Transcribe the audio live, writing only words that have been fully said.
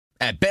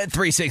At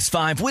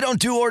Bet365, we don't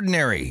do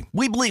ordinary.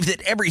 We believe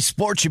that every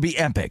sport should be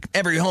epic.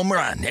 Every home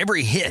run,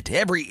 every hit,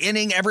 every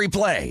inning, every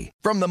play.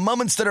 From the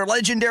moments that are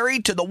legendary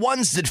to the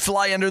ones that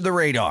fly under the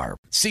radar.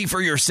 See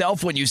for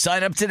yourself when you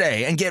sign up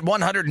today and get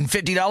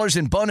 $150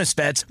 in bonus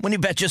bets when you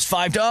bet just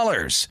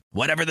 $5.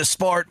 Whatever the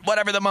sport,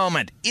 whatever the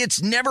moment,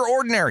 it's never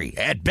ordinary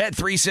at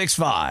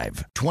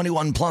Bet365.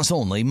 21 plus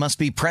only. Must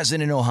be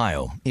present in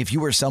Ohio. If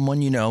you or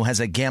someone you know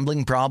has a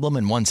gambling problem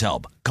and wants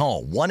help,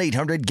 call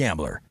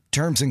 1-800-GAMBLER.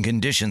 Terms and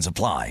conditions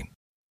apply.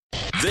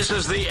 This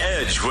is The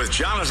Edge with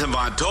Jonathan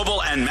Von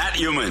Tobel and Matt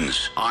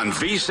Youmans on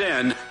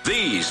VSiN,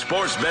 the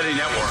Sports Betting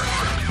Network.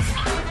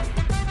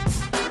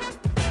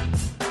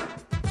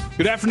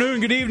 Good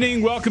afternoon, good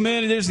evening. Welcome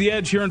in. It is The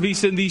Edge here on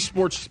VSiN, the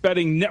Sports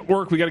Betting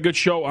Network. We got a good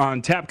show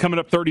on tap coming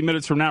up 30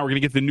 minutes from now. We're going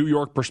to get the New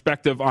York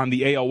perspective on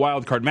the AL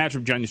wildcard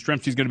matchup. Johnny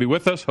Stremski is going to be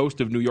with us, host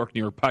of New York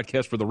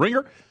podcast for The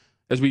Ringer,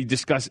 as we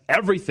discuss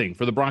everything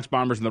for the Bronx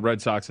Bombers and the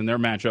Red Sox in their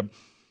matchup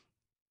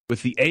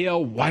with the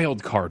AL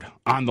wild card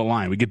on the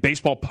line. We get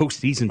baseball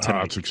postseason tonight.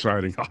 Oh, it's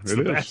exciting.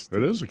 It is.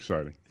 It is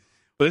exciting.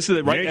 Well, this is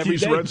it right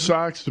Yankees, every day. Red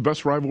Sox, the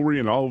best rivalry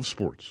in all of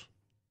sports.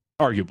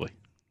 Arguably.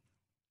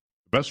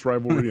 Best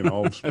rivalry in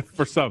all of sports.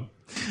 For some.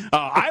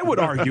 I would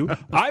argue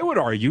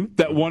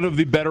that one of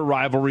the better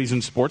rivalries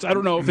in sports, I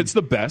don't know if it's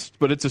the best,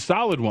 but it's a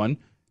solid one,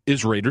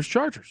 is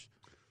Raiders-Chargers.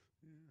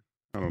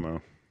 I don't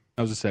know.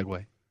 That was a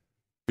segue.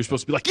 You're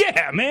supposed to be like,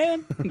 yeah,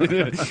 man.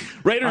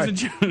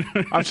 Raiders and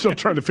I'm still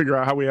trying to figure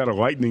out how we had a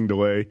lightning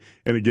delay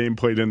and a game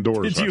played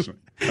indoors.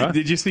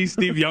 Did you see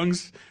Steve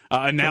Young's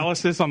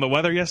analysis on the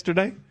weather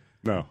yesterday?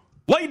 No.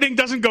 Lightning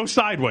doesn't go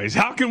sideways.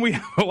 How can we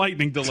have a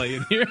lightning delay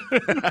in here?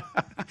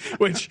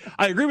 Which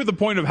I agree with the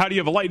point of how do you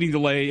have a lightning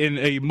delay in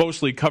a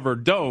mostly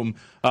covered dome,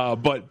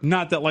 but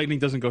not that lightning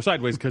doesn't go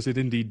sideways because it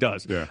indeed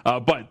does. Yeah.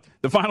 But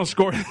the final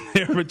score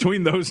there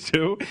between those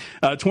two,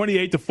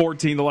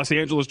 28-14, the Los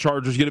Angeles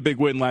Chargers get a big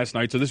win last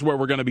night. So this is where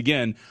we're going to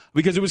begin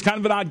because it was kind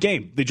of an odd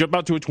game. They jump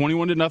out to a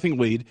 21-0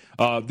 lead.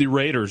 The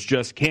Raiders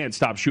just can't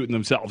stop shooting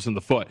themselves in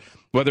the foot.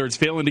 Whether it's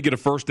failing to get a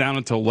first down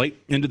until late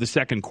into the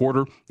second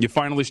quarter, you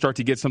finally start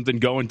to get something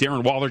going.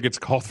 Darren Waller gets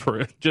called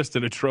for just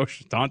an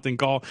atrocious taunting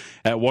call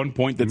at one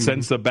point that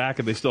sends them back,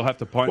 and they still have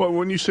to punt. Well,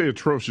 when you say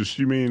atrocious,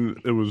 you mean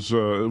it was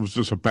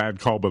just a bad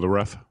call by the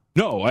ref?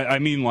 No, I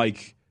mean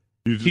like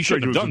he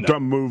shouldn't have done that. It was a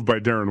dumb move by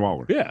Darren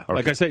Waller. Yeah, okay.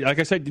 like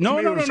I said, no.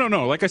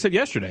 Like I said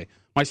yesterday,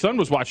 my son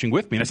was watching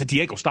with me, and I said,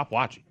 Diego, stop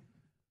watching.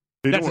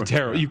 That's a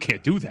terrible. You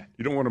can't do that.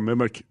 You don't want to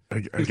mimic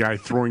a guy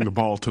throwing the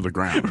ball to the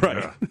ground. Right.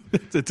 Yeah.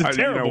 It's a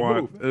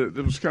terrible move.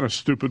 It was kind of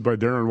stupid by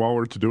Darren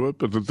Waller to do it,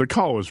 but the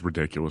call was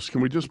ridiculous.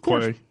 Can we just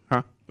play?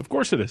 Huh? Of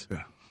course it is.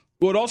 Yeah.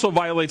 Well, it also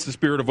violates the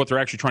spirit of what they're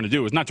actually trying to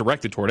do. It's not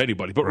directed toward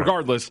anybody. But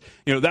regardless,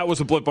 that was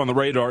a blip on the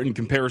radar in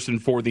comparison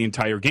for the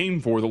entire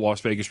game for the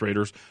Las Vegas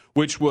Raiders,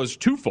 which was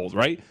twofold,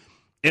 right?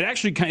 It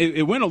actually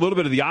it went a little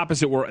bit of the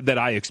opposite that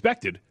I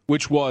expected,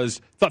 which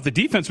was thought the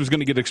defense was going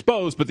to get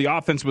exposed, but the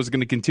offense was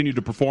going to continue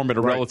to perform at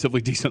a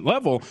relatively decent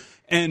level.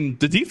 And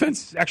the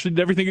defense actually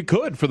did everything it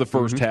could for the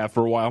first half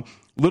for a while.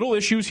 Little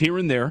issues here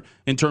and there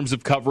in terms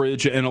of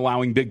coverage and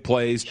allowing big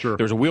plays. Sure.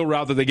 There's a wheel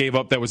route that they gave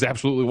up that was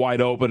absolutely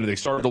wide open, and they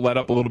started to let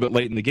up a little bit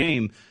late in the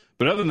game.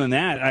 But other than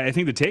that, I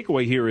think the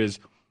takeaway here is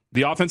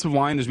the offensive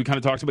line, as we kind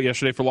of talked about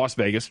yesterday for Las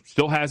Vegas,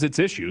 still has its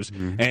issues.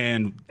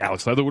 And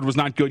Alex Leatherwood was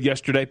not good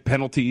yesterday.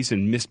 Penalties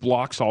and missed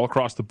blocks all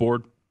across the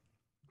board.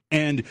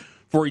 And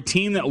for a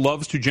team that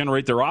loves to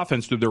generate their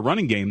offense through their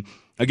running game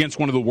against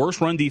one of the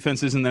worst run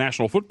defenses in the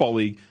National Football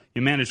League,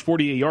 you managed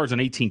 48 yards on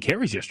 18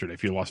 carries yesterday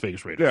for your Las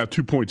Vegas Raiders. Yeah,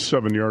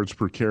 2.7 yards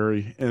per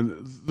carry. And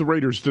the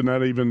Raiders did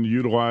not even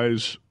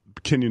utilize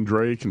Kenyon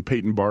Drake and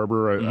Peyton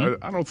Barber.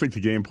 I don't think the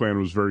game plan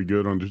was very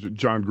good on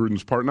John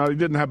Gruden's part. Now, he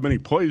didn't have many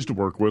plays to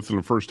work with in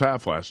the first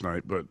half last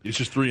night, but it's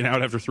just 3 and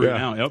out after 3 and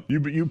out.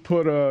 Yep. You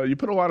put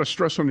a lot of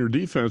stress on your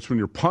defense when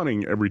you're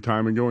punting every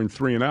time and going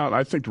 3 and out.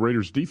 I think the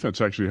Raiders'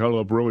 defense actually held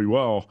up really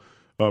well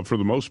for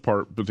the most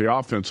part, but the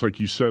offense, like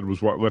you said,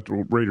 was what let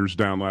the Raiders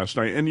down last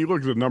night. And you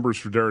look at the numbers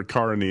for Derek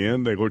Carr in the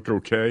end; they look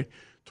okay.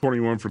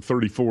 21 for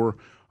 34.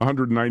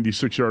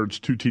 196 yards,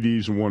 2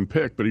 TDs, and 1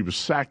 pick, but he was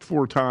sacked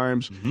 4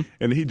 times,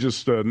 and he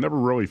just never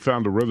really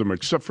found a rhythm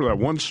except for that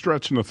one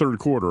stretch in the third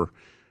quarter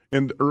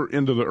and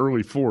into the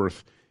early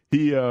fourth.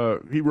 He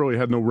really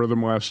had no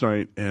rhythm last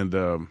night, and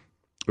the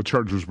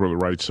Chargers were the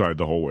right side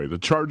the whole way. The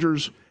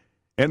Chargers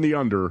and the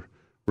under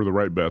were the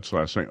right bets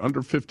last night.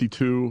 Under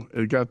 52,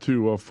 it got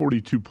to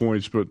 42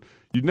 points, but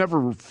you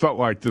never felt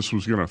like this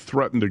was going to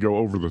threaten to go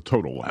over the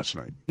total last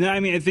night. No,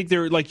 I mean, I think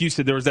like you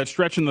said, there was that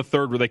stretch in the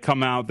third where they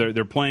come out,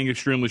 they're playing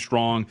extremely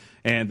strong,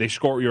 and they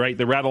score. You're right,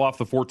 they rattle off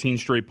the 14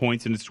 straight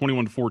points, and it's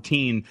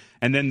 21-14,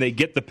 and then they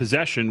get the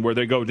possession where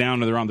they go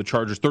down and they're on the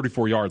Chargers'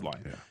 34-yard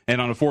line,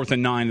 and on a 4th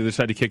and 9, they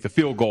decide to kick the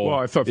field goal. Well,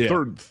 I thought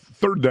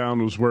third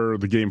down was where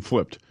the game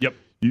flipped. Yep.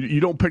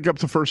 You don't pick up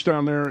the first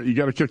down there. You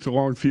got to kick the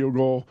long field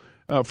goal.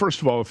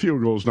 First of all, a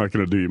field goal is not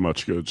going to do you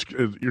much good.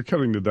 You're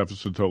cutting the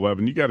deficit to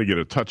 11. You got to get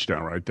a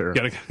touchdown right there.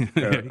 Got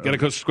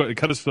to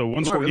cut us to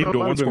one-score game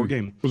to a one-score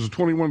game. Was it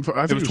 21?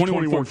 I think it was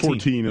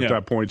 21-14 at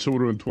that point, so it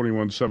would have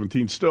been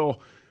 21-17.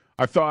 Still,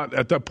 I thought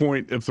at that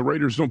point, if the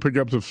Raiders don't pick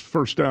up the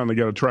first down, they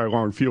got to try a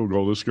long field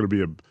goal. This is going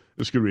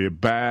to be a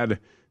bad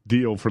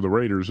deal for the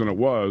Raiders, and it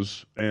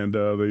was. And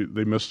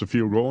they missed the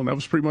field goal, and that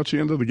was pretty much the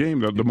end of the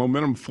game. The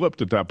momentum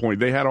flipped at that point.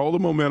 They had all the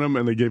momentum,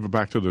 and they gave it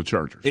back to the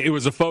Chargers. It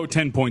was a faux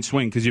 10-point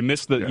swing because you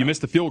missed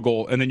the field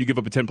goal, and then you give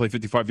up a 10-play,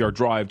 55-yard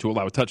drive to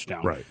allow a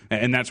touchdown. Right.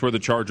 And that's where the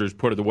Chargers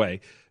put it away.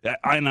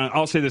 And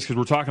I'll say this because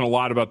we're talking a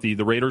lot about the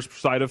Raiders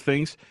side of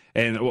things,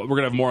 and we're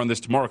going to have more on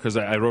this tomorrow because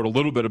I wrote a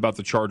little bit about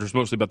the Chargers,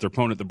 mostly about their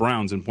opponent, the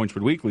Browns, in Points Per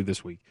Weekly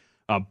this week.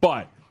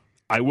 But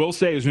I will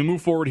say, as we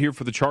move forward here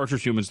for the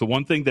Chargers humans, the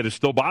one thing that is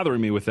still bothering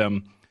me with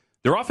them,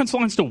 their offensive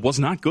line still was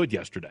not good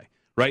yesterday,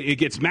 right? It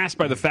gets masked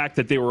by the fact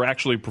that they were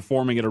actually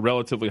performing at a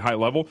relatively high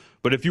level.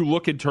 But if you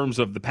look in terms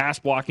of the pass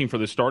blocking for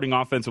the starting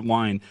offensive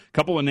line, a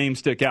couple of names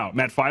stick out.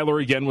 Matt Filer,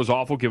 again, was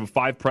awful, given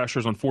 5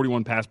 pressures on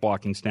 41 pass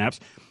blocking snaps.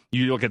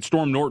 You look at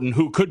Storm Norton,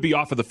 who could be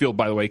off of the field,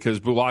 by the way, because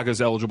Bulaga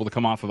is eligible to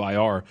come off of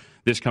IR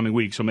this coming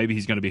week, so maybe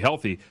he's going to be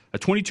healthy. A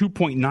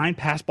 22.9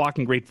 pass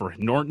blocking grade for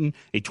Norton,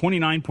 a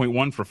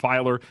 29.1 for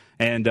Filer,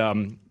 and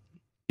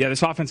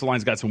this offensive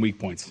line's got some weak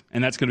points,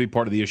 and that's going to be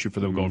part of the issue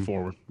for them going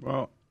forward.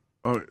 Well,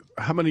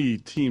 how many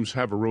teams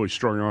have a really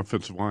strong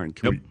offensive line?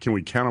 Can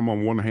we count them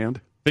on one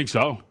hand? I think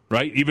so,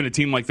 right? Even a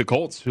team like the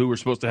Colts, who were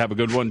supposed to have a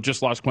good one,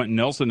 just lost Quentin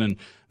Nelson, and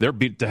they're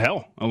beat to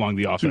hell along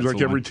the offensive line. Seems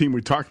like every team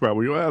we talk about,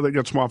 they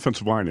got some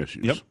offensive line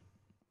issues. Yep.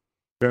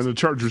 And the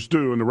Chargers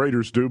do, and the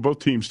Raiders do. Both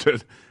teams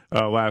did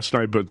last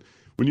night. But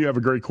when you have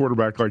a great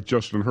quarterback like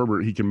Justin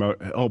Herbert, he can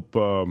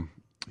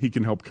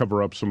help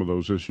cover up some of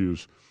those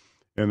issues.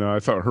 And I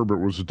thought Herbert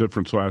was the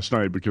difference last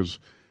night because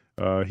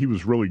he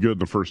was really good in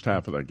the first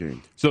half of that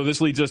game. So this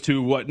leads us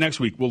to what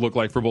next week will look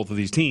like for both of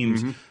these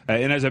teams. Mm-hmm.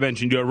 And as I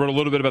mentioned, I wrote a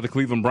little bit about the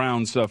Cleveland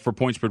Browns for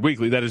Points Per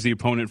Weekly. That is the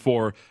opponent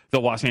for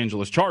the Los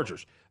Angeles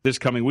Chargers this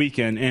coming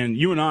weekend. And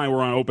you and I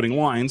were on opening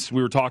lines.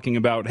 We were talking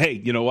about, hey,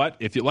 you know what?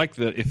 If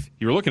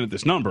you're looking at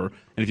this number,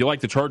 and if you like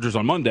the Chargers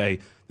on Monday,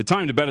 the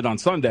time to bet it on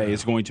Sunday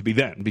is going to be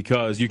then,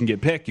 because you can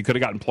get picked. You could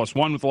have gotten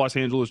 +1 with the Los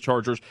Angeles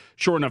Chargers.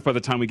 Sure enough, by the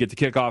time we get to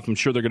kickoff, I'm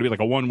sure they're going to be like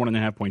a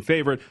 1.5 point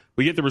favorite.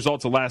 We get the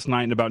results of last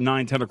night, and about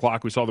 9, 10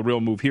 o'clock, we saw the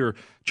real move here.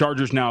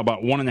 Chargers now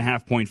about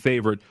 1.5 point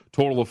favorite,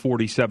 total of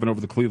 47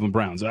 over the Cleveland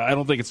Browns. I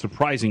don't think it's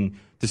surprising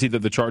to see that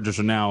the Chargers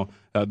are now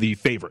the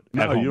favorite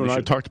at home. You and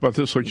I talked about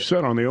this, like you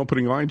said, on the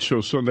opening line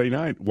show Sunday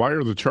night. Why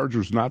are the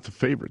Chargers not the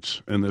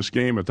favorites in this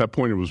game? At that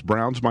point, it was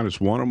Browns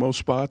 -1 on most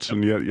spots,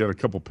 and you had a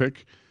couple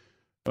pick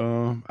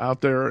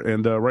out there.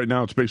 And right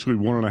now, it's basically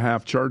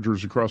 1.5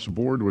 Chargers across the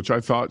board, which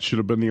I thought should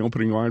have been the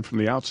opening line from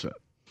the outset.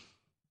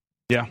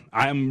 Yeah,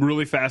 I'm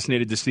really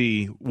fascinated to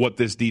see what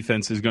this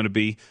defense is going to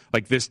be,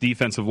 like this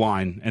defensive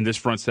line and this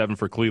front seven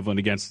for Cleveland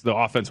against the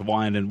offensive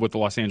line and what the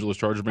Los Angeles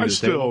Chargers bring to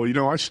the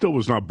table. I still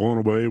was not blown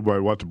away by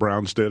what the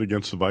Browns did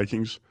against the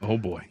Vikings. Oh,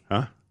 boy.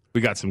 Huh?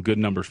 We got some good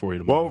numbers for you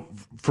tomorrow. Well,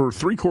 for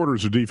 3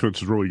 quarters, the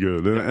defense is really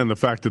good. And the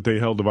fact that they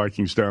held the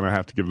Vikings down, I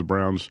have to give the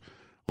Browns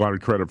a lot of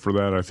credit for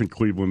that. I think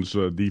Cleveland's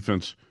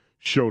defense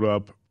showed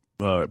up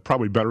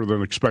probably better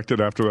than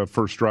expected after that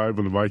first drive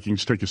when the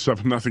Vikings take a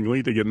 7-0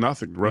 lead. They get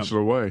nothing the rest of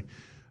the way.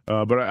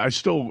 But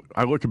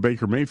I look at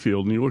Baker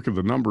Mayfield, and you look at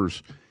the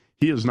numbers,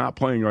 he is not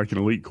playing like an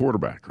elite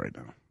quarterback right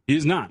now. He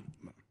is not.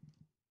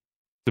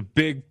 It's a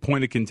big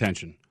point of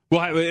contention.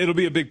 Well, it'll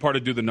be a big part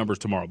of do the numbers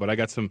tomorrow, but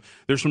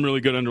there's some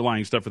really good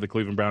underlying stuff for the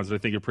Cleveland Browns that I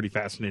think are pretty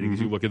fascinating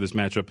as you look at this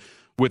matchup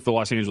with the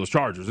Los Angeles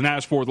Chargers. And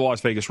as for the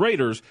Las Vegas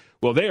Raiders,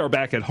 well, they are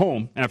back at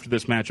home after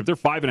this matchup. They're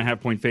 5.5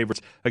 point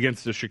favorites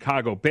against the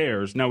Chicago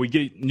Bears. Now, we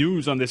get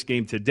news on this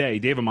game today.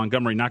 David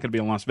Montgomery not going to be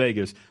in Las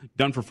Vegas,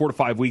 done for 4 to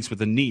 5 weeks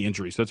with a knee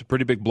injury. So that's a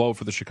pretty big blow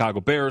for the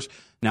Chicago Bears.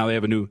 Now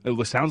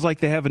it sounds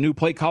like they have a new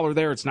play caller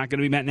there. It's not going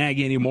to be Matt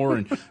Nagy anymore.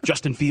 And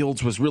Justin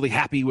Fields was really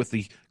happy with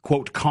the,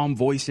 quote, calm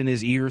voice in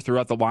his ear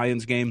throughout the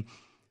Lions game.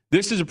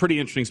 This is a pretty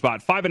interesting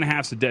spot.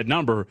 5.5 is a dead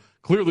number.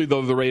 Clearly,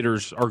 though, the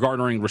Raiders are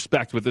garnering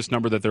respect with this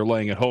number that they're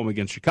laying at home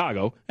against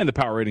Chicago, and the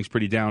power rating's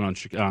pretty down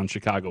on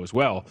Chicago as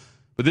well.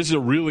 But this is a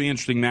really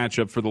interesting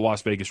matchup for the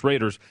Las Vegas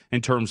Raiders in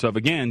terms of,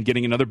 again,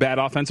 getting another bad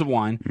offensive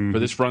line for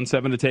this front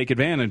seven to take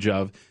advantage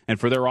of, and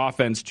for their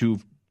offense to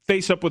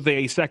face up with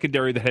a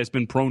secondary that has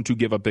been prone to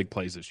give up big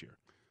plays this year.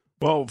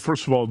 Well,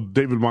 first of all,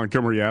 David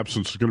Montgomery's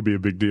absence is going to be a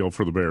big deal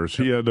for the Bears.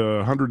 He had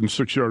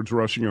 106 yards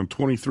rushing on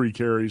 23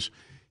 carries.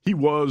 He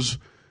was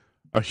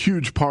a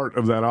huge part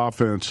of that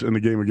offense in the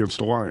game against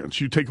the Lions.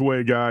 You take away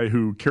a guy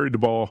who carried the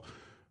ball.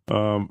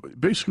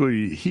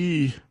 Basically,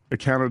 he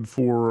accounted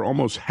for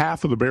almost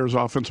half of the Bears'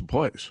 offensive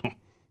plays.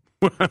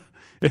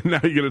 And now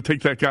you're going to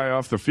take that guy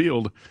off the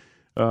field.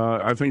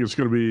 I think it's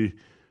going to be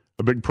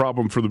a big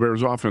problem for the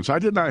Bears' offense. I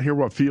did not hear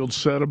what Fields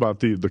said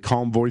about the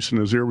calm voice in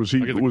his ear. Was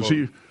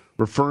he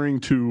referring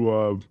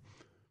to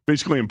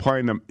basically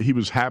implying that he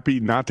was happy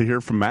not to hear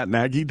from Matt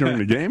Nagy during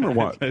the game, or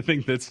what? I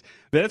think that's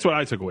what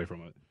I took away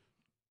from it.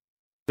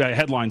 The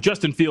headline,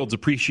 Justin Fields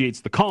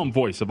appreciates the calm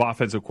voice of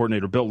offensive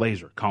coordinator Bill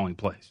Lazor calling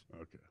plays.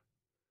 Okay.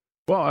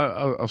 Well,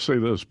 I'll say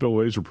this. Bill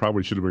Lazor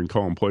probably should have been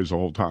calling plays the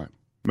whole time.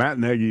 Matt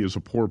Nagy is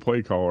a poor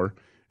play caller,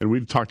 and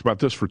we've talked about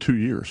this for 2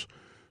 years.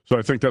 So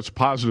I think that's a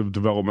positive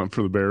development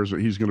for the Bears that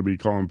he's going to be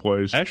calling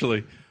plays.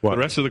 Actually, the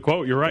rest of the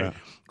quote, you're right. Yeah.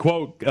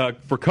 Quote,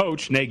 for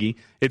Coach Nagy,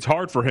 it's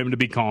hard for him to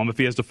be calm if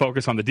he has to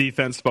focus on the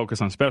defense, focus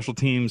on special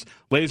teams.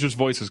 Lazor's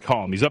voice is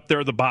calm. He's up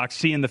there at the box,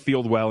 seeing the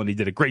field well, and he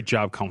did a great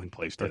job calling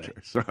plays today.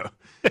 Okay. So,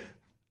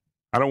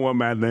 I don't want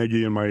Matt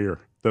Nagy in my ear.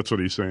 That's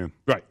what he's saying.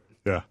 Right.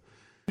 Yeah.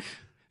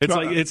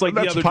 It's like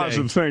that's the other a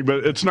positive thing,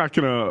 but it's not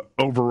going to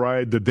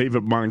override the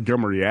David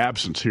Montgomery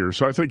absence here.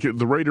 So I think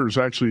the Raiders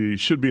actually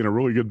should be in a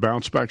really good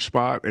bounce-back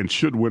spot and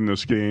should win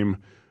this game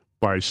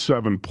by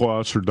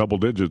 7+ or double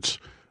digits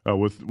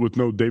with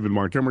no David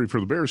Montgomery for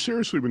the Bears.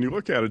 Seriously, when you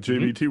look at it,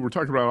 JVT, we're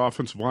talking about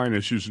offensive line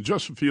issues, and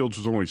Justin Fields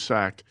was only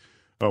sacked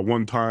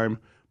one time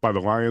by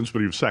the Lions, but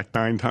he was sacked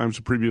 9 times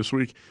the previous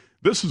week.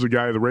 This is a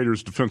guy the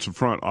Raiders' defensive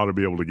front ought to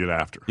be able to get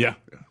after. Yeah.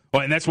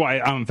 Well, and that's why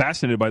I'm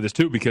fascinated by this,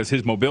 too, because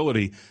his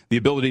mobility, the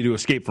ability to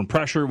escape from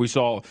pressure, we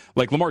saw,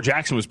 like Lamar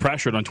Jackson was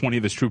pressured on 20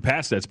 of his true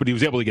pass sets, but he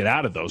was able to get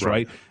out of those,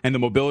 right? And the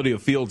mobility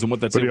of Fields and what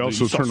that's able to do. But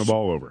he also turned the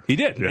ball over. He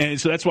did. Yeah. And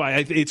so that's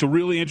why it's a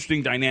really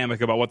interesting dynamic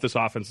about what this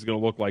offense is going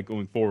to look like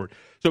going forward.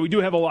 So we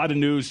do have a lot of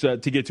news to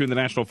get to in the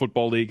National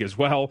Football League as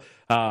well.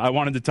 I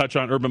wanted to touch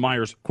on Urban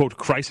Meyer's, quote,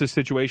 crisis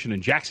situation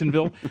in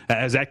Jacksonville.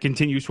 As that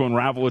continues to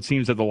unravel, it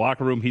seems that the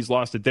locker room, he's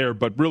lost it there.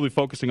 But really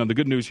focusing on the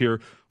good news here,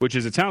 which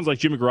is it sounds like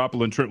Jimmy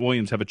Garoppolo and Trent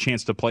Williams have a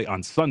chance to play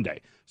on Sunday.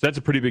 So that's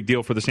a pretty big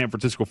deal for the San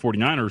Francisco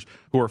 49ers,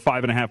 who are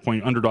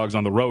 5.5-point underdogs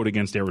on the road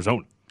against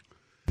Arizona.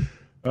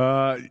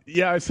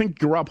 I think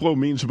Garoppolo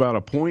means about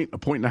a point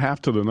and a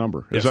half to the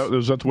number. Yes.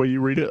 Is that the way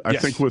you read it? I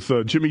think with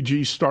Jimmy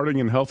G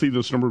starting and healthy,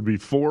 this number would be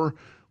 4.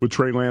 With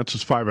Trey Lance,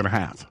 it's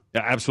 5.5.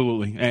 Yeah,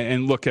 absolutely.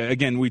 And look,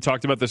 again, we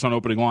talked about this on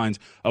opening lines.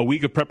 A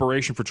week of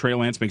preparation for Trey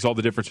Lance makes all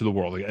the difference in the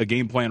world. A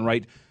game plan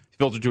right,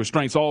 filtered to his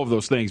strengths, all of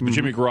those things. But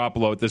Jimmy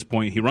Garoppolo at this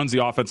point, he runs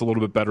the offense a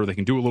little bit better. They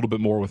can do a little bit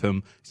more with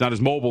him. He's not as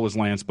mobile as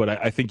Lance, but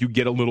I think you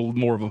get a little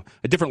more of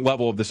a different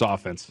level of this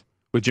offense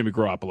with Jimmy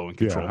Garoppolo in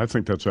control. Yeah, I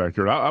think that's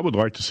accurate. I would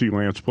like to see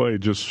Lance play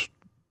just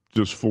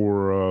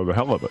for the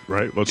hell of it,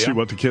 right? Let's see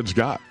what the kid's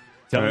got.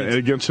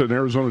 Against an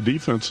Arizona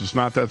defense, it's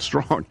not that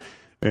strong.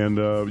 And,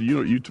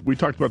 we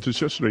talked about this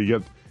yesterday. You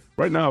get,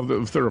 right now,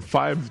 if there are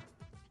 5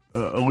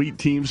 elite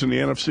teams in the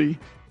NFC,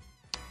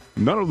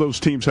 none of those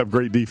teams have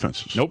great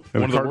defenses. Nope.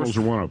 And the Cardinals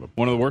are one of them.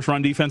 One of the worst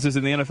run defenses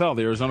in the NFL,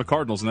 the Arizona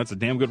Cardinals, and that's a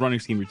damn good running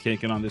scheme you're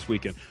taking on this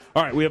weekend.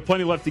 All right, we have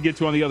plenty left to get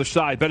to on the other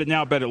side. Bet it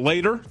now, bet it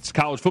later. It's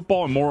college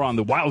football and more on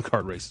the wild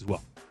card race as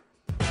well.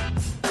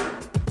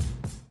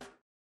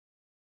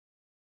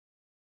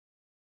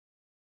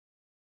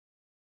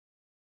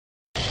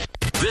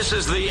 This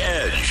is The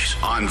Edge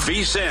on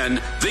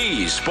VSiN,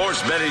 the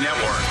Sports Betting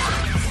Network.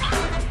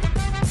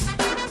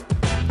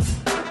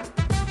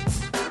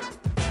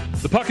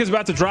 The puck is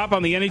about to drop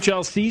on the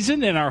NHL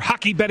season, and our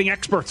hockey betting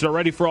experts are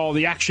ready for all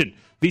the action.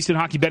 VSiN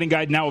Hockey Betting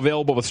Guide now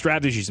available with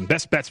strategies and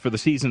best bets for the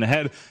season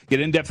ahead. Get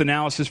in-depth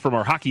analysis from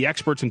our hockey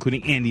experts,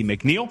 including Andy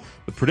McNeil,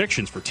 with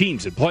predictions for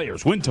teams and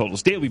players, win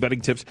totals, daily betting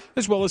tips,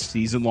 as well as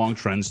season-long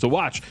trends to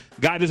watch.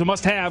 The guide is a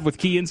must-have with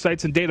key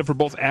insights and data for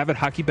both avid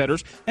hockey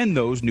bettors and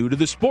those new to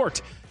the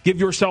sport. Give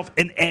yourself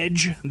an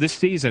edge this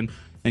season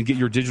and get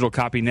your digital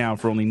copy now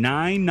for only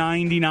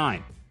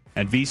 $9.99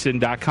 at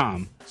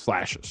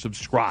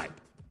vsin.com/subscribe.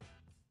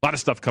 A lot of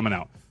stuff coming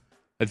out.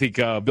 I think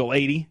Bill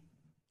 80,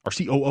 our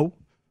COO,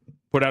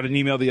 put out an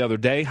email the other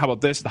day. How about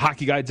this? The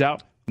hockey guide's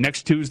out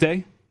next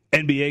Tuesday.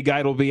 NBA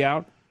guide will be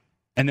out.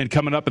 And then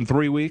coming up in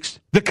 3 weeks,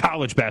 the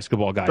college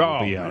basketball guide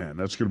will be out. Oh, man,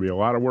 that's going to be a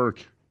lot of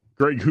work.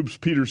 Greg Hoops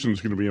Peterson's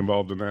going to be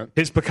involved in that.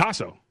 His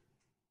Picasso.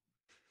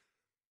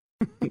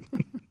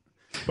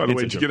 By the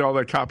way, did you get all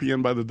that copy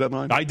in by the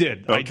deadline? I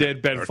did. Okay. I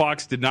did. Ben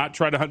Fox did not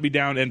try to hunt me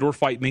down and or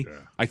fight me. Yeah.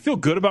 I feel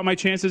good about my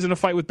chances in a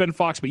fight with Ben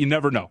Fox, but you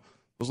never know.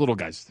 Those little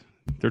guys,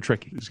 they're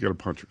tricky. He's got a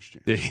puncher's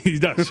chance. Yeah, he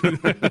does.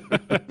 With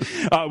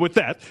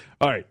that,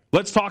 all right,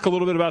 let's talk a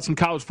little bit about some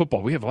college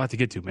football. We have a lot to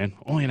get to, man.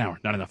 Only an hour,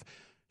 not enough.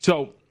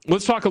 So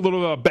let's talk a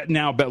little about bet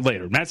now, bet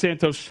later. Matt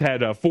Santos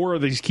had 4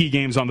 of these key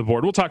games on the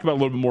board. We'll talk about a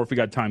little bit more if we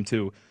got time,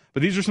 too.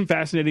 But these are some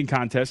fascinating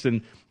contests,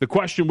 and the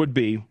question would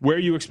be where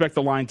you expect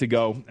the line to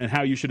go and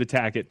how you should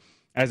attack it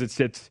as it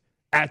sits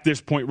at this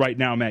point right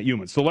now, Matt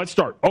Youmans. So let's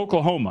start.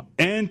 Oklahoma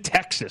and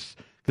Texas,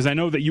 because I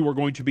know that you are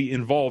going to be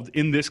involved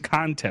in this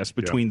contest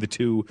between the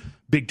two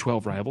Big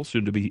 12 rivals,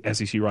 soon to be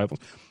SEC rivals.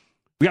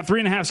 We got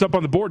 3.5s up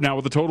on the board now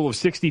with a total of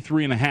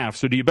 63.5.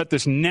 So do you bet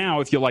this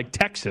now if you like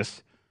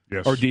Texas,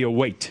 or do you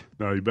wait?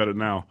 No, you bet it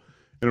now.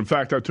 And in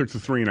fact, I took the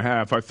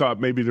 3.5. I thought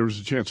maybe there was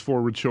a chance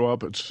 4 would show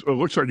up. It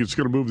looks like it's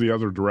going to move the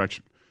other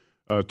direction,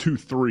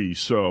 2-3.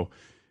 So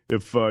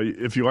if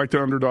you like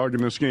the underdog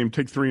in this game,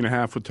 take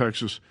 3.5 with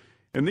Texas.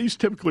 And these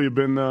typically have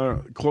been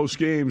close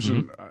games,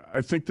 and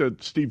I think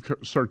that Steve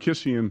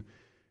Sarkisian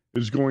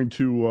is going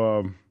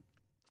to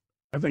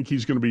I think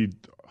he's going to be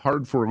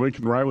hard for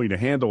Lincoln Riley to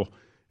handle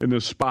in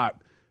this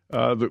spot.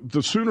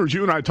 The Sooners,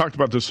 you and I talked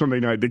about this Sunday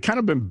night, they've kind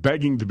of been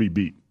begging to be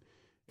beat.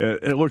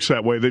 It looks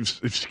that way. They've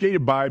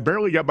skated by,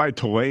 barely got by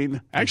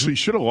Tulane. Actually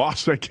should have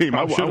lost that game.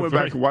 I went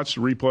back and watched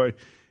the replay,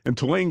 and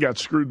Tulane got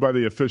screwed by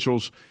the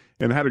officials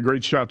and had a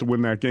great shot to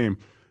win that game.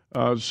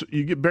 So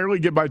you barely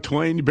get by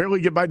Tulane. You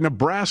barely get by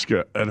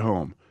Nebraska at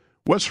home.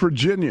 West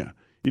Virginia.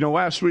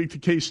 Last week, the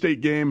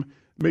K-State game,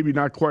 maybe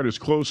not quite as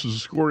close as the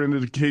score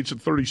indicates at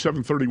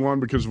 37-31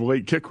 because of a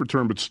late kick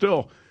return, but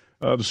still,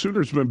 the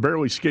Sooners have been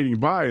barely skating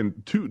by.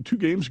 And two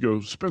games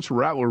ago, Spencer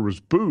Rattler was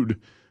booed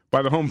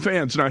by the home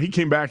fans. Now, he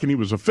came back and he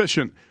was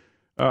efficient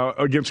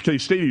against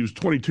K-State. He was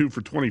 22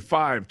 for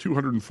 25,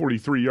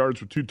 243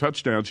 yards with 2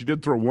 touchdowns. He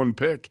did throw 1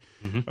 pick.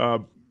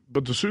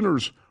 But the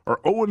Sooners are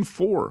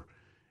 0-4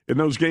 in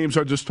those games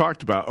I just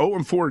talked about.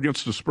 0-4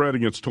 against the spread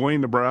against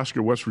Tulane,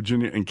 Nebraska, West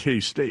Virginia, and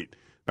K-State.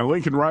 Now,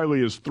 Lincoln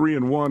Riley is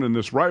 3-1 in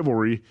this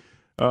rivalry,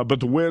 but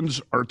the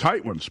wins are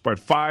tight ones by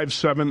 5,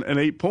 7, and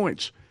 8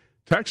 points.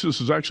 Texas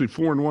is actually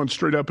 4-1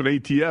 straight up in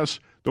ATS.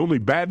 The only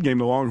bad game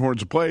the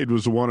Longhorns played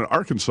was the one at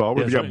Arkansas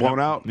where they got blown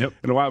out and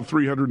allowed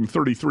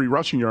 333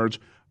 rushing yards.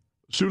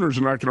 Sooners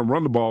are not going to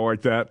run the ball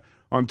like that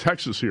on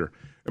Texas here.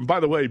 And by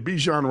the way,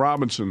 Bijan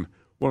Robinson,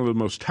 one of the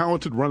most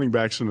talented running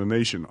backs in the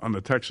nation on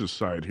the Texas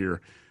side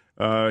here,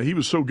 he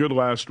was so good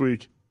last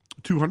week,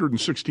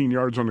 216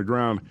 yards on the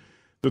ground,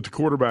 that the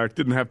quarterback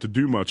didn't have to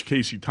do much,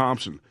 Casey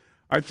Thompson.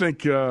 I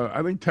think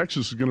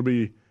Texas is going to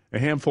be a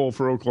handful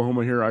for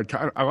Oklahoma here.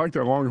 I like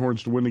the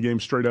Longhorns to win the game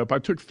straight up. I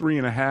took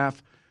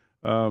 3.5.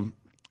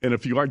 And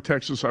if you like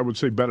Texas, I would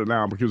say bet it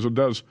now because it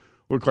does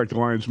look like the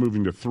Lions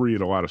moving to 3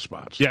 at a lot of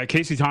spots. Yeah,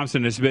 Casey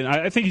Thompson has been –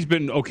 I think he's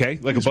been okay,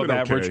 he's above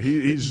average.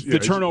 Okay.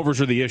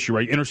 Turnovers are the issue,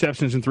 right?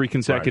 Interceptions in 3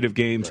 consecutive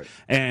games. Right.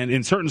 And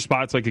in certain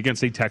spots, like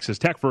against, say, Texas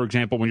Tech, for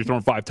example, when you're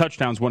throwing 5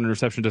 touchdowns, 1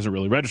 interception doesn't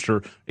really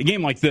register. A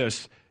game like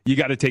this, you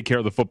got to take care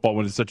of the football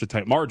when it's such a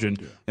tight margin.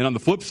 Yeah. And on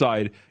the flip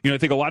side, I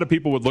think a lot of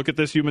people would look at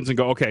this, humans, and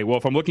go, okay, well,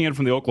 if I'm looking at it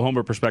from the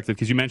Oklahoma perspective,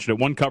 because you mentioned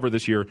it, one cover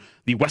this year,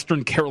 the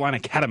Western Carolina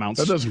Catamounts.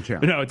 That doesn't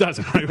count. No, it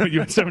doesn't. Right? You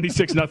had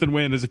 76-0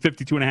 win as a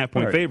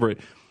 52.5-point favorite.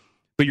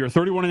 But you're a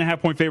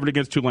 31.5-point favorite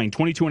against Tulane,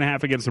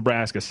 22.5 against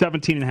Nebraska,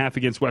 17.5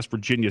 against West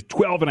Virginia,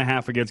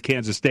 12.5 against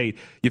Kansas State.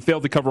 You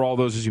failed to cover all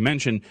those, as you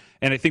mentioned.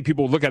 And I think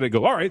people look at it and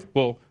go, all right,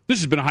 well, this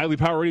has been a highly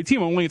power-rated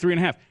team, only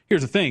 3.5.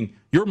 Here's the thing.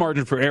 Your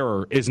margin for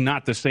error is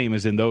not the same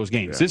as in those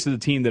games. Yeah. This is a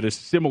team that is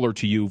similar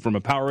to you from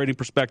a power rating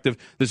perspective.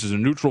 This is a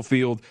neutral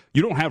field.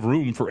 You don't have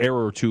room for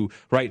error to,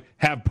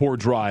 have poor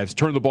drives,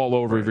 turn the ball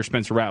over if you're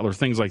Spencer Rattler,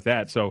 things like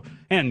that. So,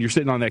 and you're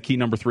sitting on that key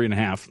number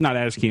 3.5. Not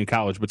as key in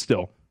college, but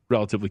still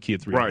relatively key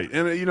at 3. Right.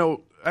 And,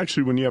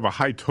 actually, when you have a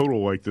high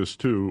total like this,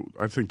 too,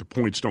 I think the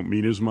points don't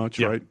mean as much,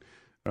 right?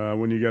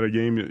 When you got a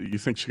game you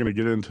think is going to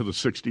get into the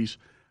 60s.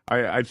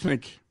 I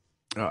think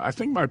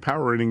my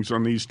power ratings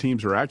on these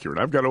teams are accurate.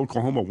 I've got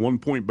Oklahoma 1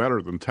 point better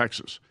than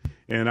Texas.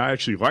 And I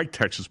actually like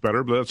Texas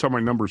better, but that's how my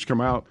numbers come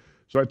out.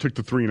 So I took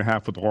the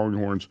 3.5 with the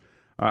Longhorns.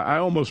 I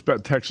almost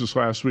bet Texas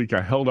last week.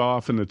 I held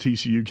off in the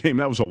TCU game.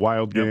 That was a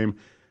wild game.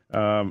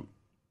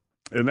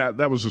 And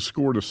that was a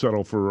score to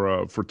settle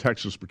for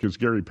Texas because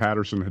Gary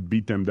Patterson had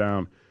beat them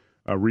down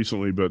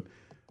recently. But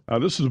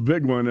this is a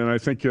big one, and I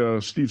think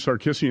Steve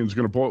Sarkisian is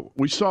going to pull.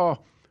 We saw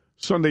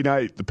Sunday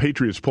night the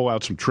Patriots pull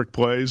out some trick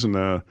plays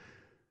and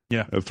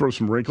throw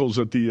some wrinkles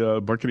at the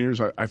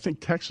Buccaneers. I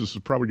think Texas is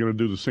probably going to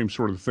do the same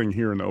sort of thing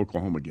here in the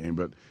Oklahoma game.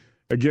 But,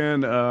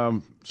 again,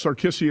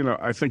 Sarkisian,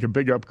 I think a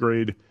big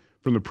upgrade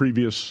from the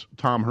previous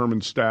Tom Herman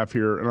staff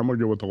here, and I'm going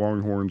to go with the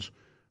Longhorns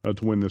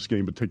to win this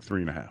game, but take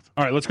 3.5.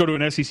 All right, let's go to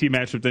an SEC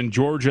matchup then,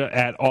 Georgia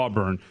at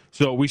Auburn.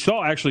 So we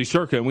saw actually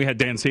Circa, and we had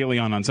Dan Saley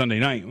on Sunday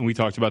night when we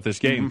talked about this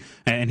game,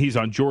 and he's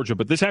on Georgia.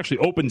 But this actually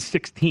opened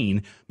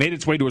 16, made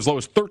its way to as low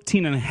as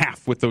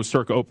 13.5 with those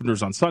Circa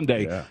openers on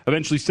Sunday. Yeah.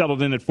 Eventually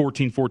settled in at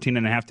 14,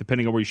 14.5,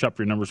 depending on where you shop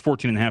for your numbers.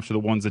 14.5 are the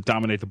ones that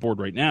dominate the board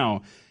right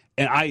now.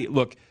 And I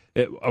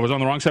was on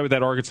the wrong side with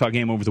that Arkansas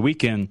game over the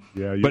weekend.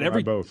 Yeah, you and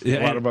I both. A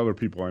lot of other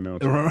people I know.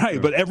 Right,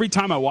 yeah. But every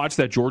time I watch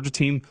that Georgia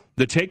team,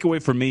 the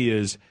takeaway for me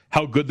is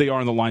how good they are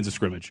on the lines of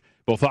scrimmage,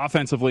 both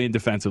offensively and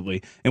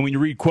defensively. And when you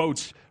read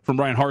quotes from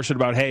Brian Harsin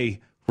about,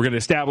 hey, we're going to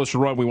establish a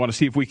run, we want to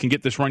see if we can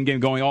get this run game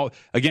going all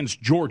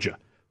against Georgia,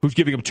 who's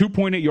giving up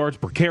 2.8 yards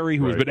per carry,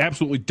 who has been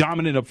absolutely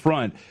dominant up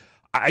front.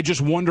 I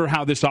just wonder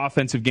how this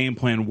offensive game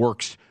plan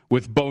works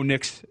with Bo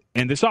Nix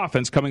and this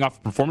offense coming off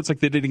a performance like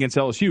they did against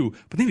LSU,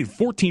 but they needed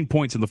 14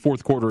 points in the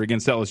fourth quarter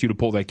against LSU to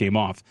pull that game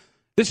off.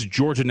 This is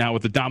Georgia now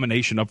with the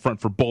domination up front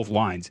for both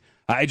lines.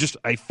 I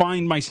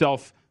find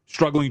myself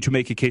struggling to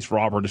make a case for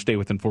Auburn to stay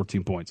within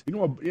 14 points. You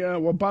know what? Yeah,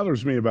 what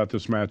bothers me about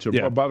this matchup,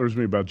 what bothers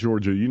me about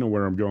Georgia, you know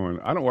where I'm going.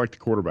 I don't like the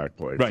quarterback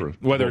play.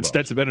 Right, whether it's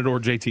Stetson Bennett or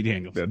JT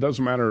Daniels. Yeah, it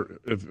doesn't matter.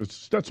 If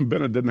Stetson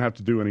Bennett didn't have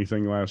to do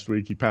anything last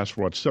week. He passed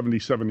for,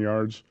 77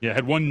 yards? Yeah,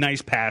 had one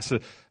nice pass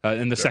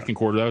in the second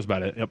quarter. That was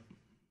about it. Yep.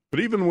 But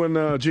even when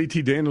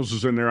JT Daniels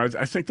is in there,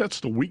 I think that's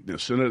the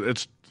weakness. And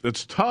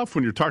it's tough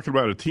when you're talking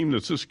about a team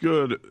that's this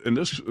good, and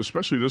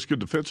especially this good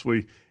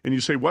defensively, and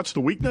you say, what's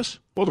the weakness?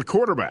 Well, the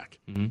quarterback.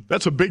 Mm-hmm.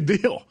 That's a big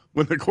deal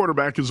when the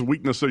quarterback is the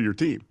weakness of your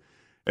team.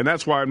 And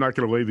that's why I'm not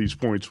going to lay these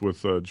points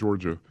with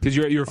Georgia. Because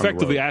you're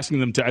effectively asking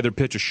them to either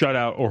pitch a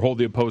shutout or hold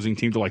the opposing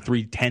team to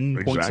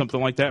 3-10 points,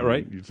 something like that,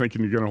 right? You're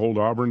thinking you're going to hold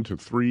Auburn to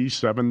 3,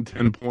 7,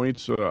 10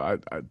 points.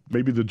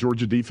 Maybe the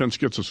Georgia defense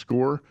gets a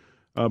score.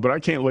 But I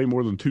can't lay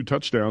more than 2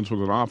 touchdowns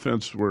with an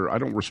offense where I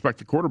don't respect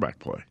the quarterback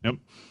play. Yep.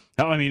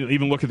 I mean,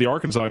 even look at the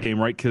Arkansas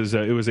game, right? Because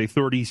it was a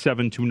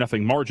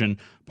 37-0 margin.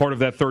 Part of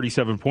that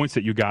 37 points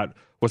that you got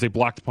was a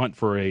blocked punt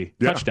for a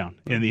touchdown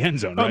in the end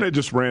zone. Right? Oh, they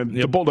just ran.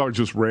 The Bulldogs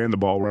just ran the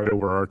ball right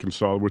over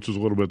Arkansas, which was a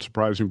little bit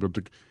surprising.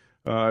 But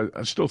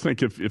I still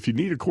think if you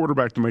need a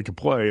quarterback to make a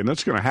play, and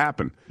that's going to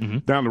happen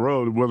down the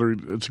road, whether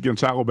it's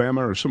against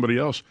Alabama or somebody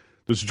else,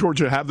 does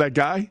Georgia have that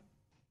guy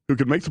who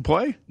could make the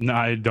play? No,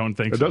 I don't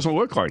think so. It doesn't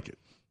look like it.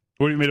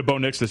 What do you made of Bo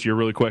Nix this year,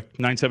 really quick?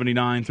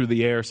 979 through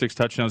the air, 6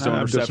 touchdowns,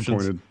 7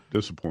 receptions.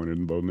 Disappointed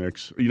in Bo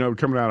Nix. You know,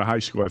 coming out of high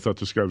school, I thought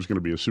this guy was going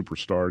to be a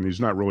superstar, and he's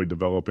not really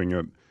developing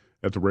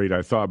at the rate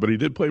I thought. But he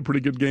did play a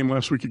pretty good game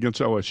last week against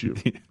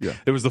LSU. Yeah,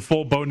 it was the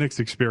full Bo Nix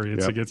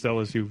experience against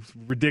LSU.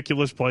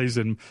 Ridiculous plays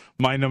and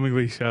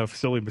mind-numbingly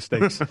silly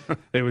mistakes.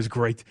 It was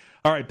great.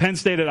 All right, Penn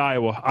State at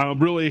Iowa. I'm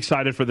really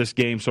excited for this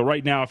game. So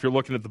right now, if you're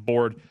looking at the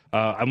board,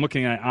 I'm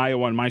looking at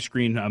Iowa on my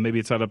screen. Maybe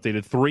it's not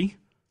updated. 3.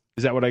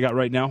 Is that what I got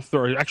right now?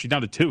 Actually,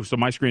 down to 2, so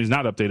my screen is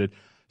not updated.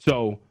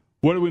 So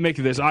what do we make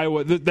of this?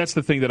 Iowa, that's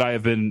the thing that I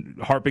have been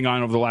harping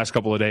on over the last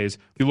couple of days.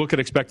 If you look at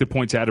expected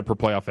points added per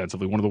play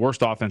offensively, one of the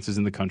worst offenses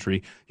in the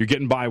country. You're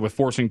getting by with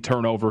forcing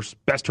turnovers,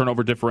 best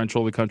turnover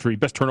differential in the country,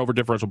 best turnover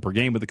differential per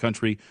game of the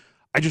country.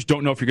 I just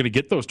don't know if you're going to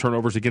get those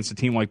turnovers against a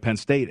team like Penn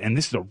State, and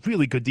this is a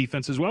really good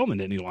defense as well in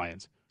the Nittany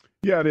Lions.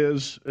 Yeah, it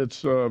is.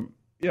 It's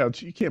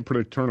you can't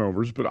predict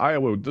turnovers, but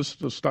Iowa, this is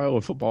the style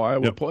of football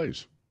Iowa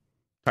plays.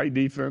 Tight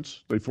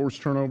defense. They force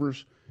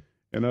turnovers,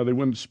 and they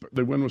win.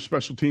 They win with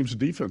special teams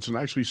and defense. And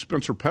actually,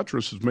 Spencer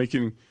Petras is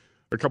making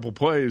a couple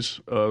plays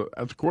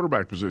at the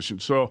quarterback position.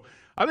 So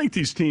I think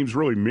these teams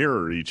really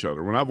mirror each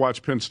other. When I've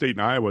watched Penn State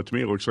and Iowa, to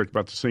me, it looks like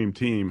about the same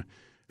team,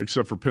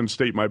 except for Penn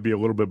State might be a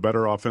little bit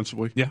better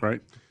offensively. Yeah.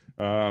 Right.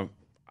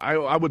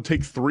 I would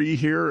take 3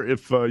 here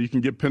if you can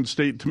get Penn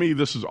State. To me,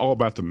 this is all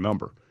about the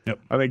number. Yep.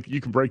 I think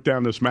you can break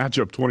down this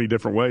matchup 20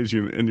 different ways,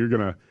 and you're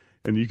going to.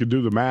 And you can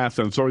do the math,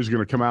 and it's always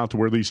going to come out to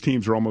where these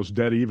teams are almost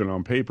dead even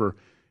on paper.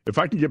 If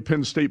I can get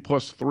Penn State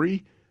plus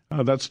 3,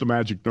 that's the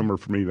magic number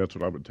for me. That's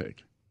what I would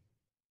take.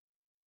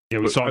 Yeah,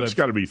 we saw it's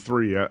got to be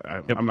 3.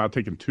 I'm not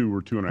taking 2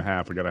 or 2.5.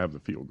 I got to have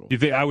the field goal.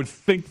 I would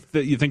think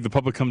that you think the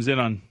public comes in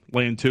on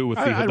laying 2 with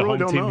the really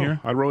home team here.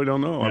 I really don't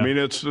know. Yeah. I mean,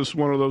 it's just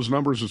one of those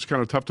numbers that's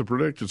kind of tough to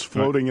predict. It's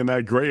floating in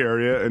that gray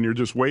area, and you're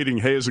just waiting.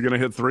 Hey, is it going to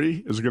hit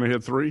 3? Is it going to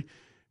hit 3?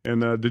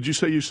 And did you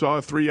say you saw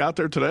a 3 out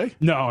there today?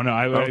 No.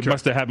 I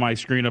must have had my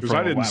screen up. Because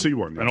I didn't see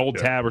one. An old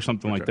tab or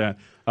something like that.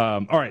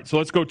 All right, so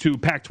let's go to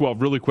Pac-12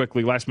 really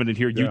quickly. Last minute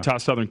here, Utah,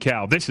 Southern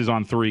Cal. This is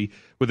on 3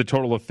 with a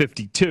total of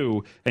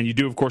 52. And you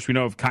do, of course, we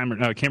know of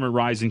Cameron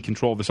Rise in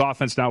control of this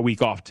offense now,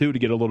 week off, too, to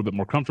get a little bit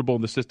more comfortable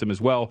in the system as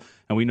well.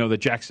 And we know that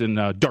Jackson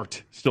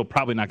Dart still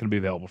probably not going to be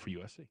available for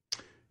USC.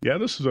 Yeah,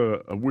 this is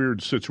a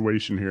weird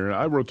situation here.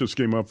 I wrote this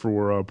game up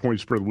for Point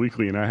Spread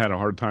Weekly, and I had a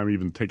hard time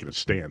even taking a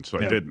stand, so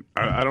I didn't.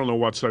 I don't know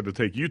what side to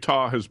take.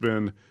 Utah has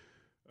been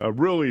a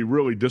really,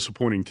 really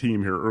disappointing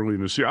team here early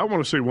in the season. I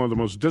want to say one of the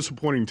most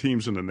disappointing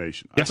teams in the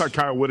nation. Yes. I thought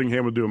Kyle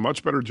Whittingham would do a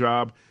much better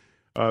job.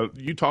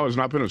 Utah has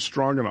not been as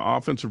strong on the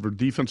offensive or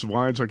defensive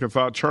lines like I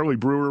thought. Charlie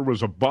Brewer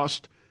was a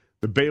bust.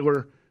 The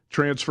Baylor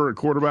transfer at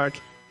quarterback.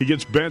 He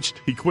gets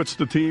benched. He quits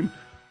the team.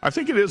 I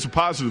think it is a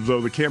positive,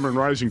 though, that Cameron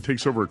Rising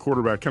takes over at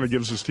quarterback, kind of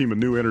gives this team a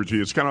new energy.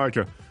 It's kind of like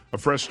a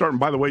fresh start. And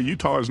by the way,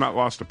 Utah has not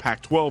lost a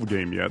Pac-12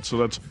 game yet, so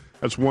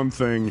that's one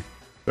thing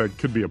that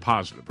could be a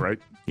positive, right?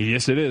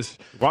 Yes, it is.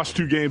 Lost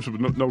 2 games,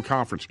 but no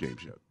conference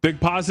games yet.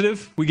 Big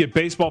positive. We get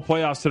baseball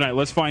playoffs tonight.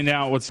 Let's find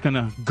out what's going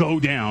to go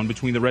down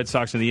between the Red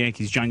Sox and the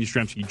Yankees. John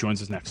Yastrzemski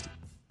joins us next.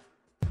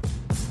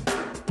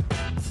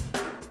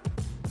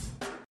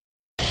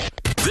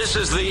 This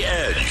is The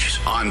Edge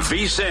on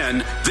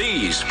VSiN,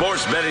 the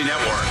Sports Betting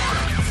Network.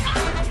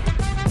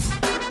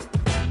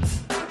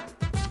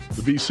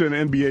 The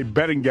VSiN NBA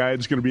betting guide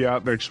is going to be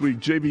out next week.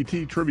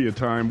 JVT trivia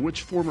time.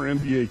 Which former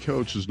NBA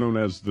coach is known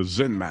as the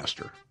Zen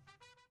Master?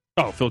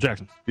 Oh, Phil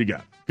Jackson. You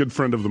got it. Good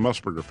friend of the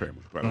Musburger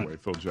family, by the way,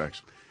 Phil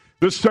Jackson.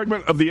 This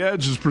segment of The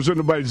Edge is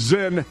presented by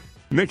Zen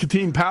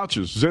Nicotine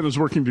Pouches. Zen is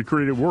working to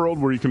create a world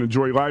where you can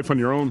enjoy life on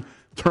your own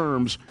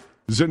terms.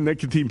 Zen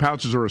nicotine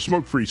pouches are a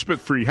smoke-free,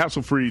 spit-free,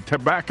 hassle-free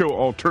tobacco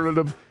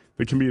alternative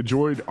that can be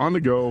enjoyed on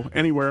the go,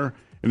 anywhere,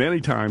 and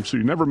anytime, so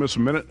you never miss a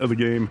minute of the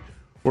game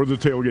or the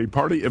tailgate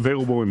party.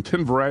 Available in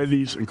 10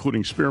 varieties,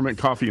 including spearmint,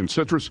 coffee, and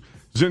citrus.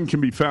 Zen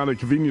can be found at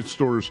convenience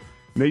stores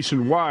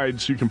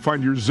nationwide, so you can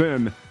find your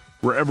Zen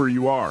wherever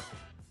you are.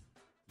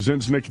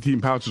 Zen's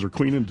nicotine pouches are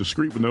clean and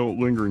discreet with no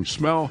lingering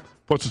smell.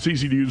 Plus, it's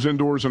easy to use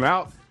indoors and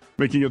out,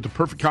 making it the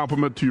perfect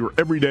complement to your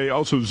everyday.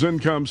 Also, Zen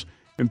comes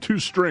in 2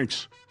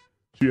 strengths.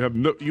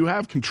 You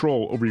have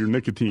control over your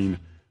nicotine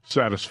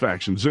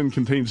satisfaction. Zen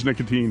contains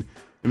nicotine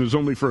and is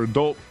only for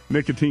adult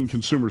nicotine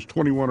consumers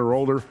 21 or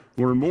older.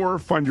 Learn more.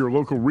 Find your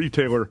local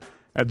retailer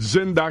at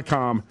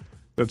Zyn.com.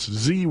 That's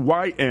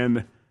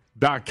ZYN.com.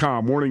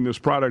 Warning, this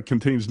product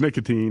contains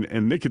nicotine,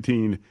 and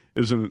nicotine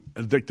is an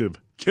addictive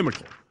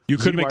chemical.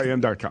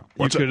 ZYN.com.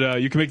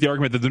 You could make the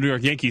argument that the New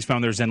York Yankees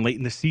found their zen late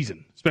in the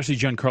season, especially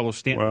Giancarlo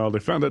Stanton. Well, they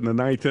found it in the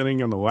ninth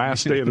inning on the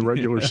last day of the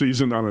regular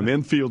season on an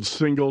infield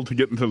single to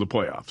get into the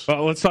playoffs.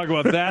 Well, let's talk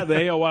about that.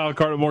 The AL Wild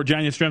Card more.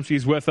 John Yastrzemski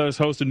is with us,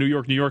 host of New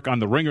York on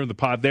the Ringer, the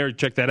pod there.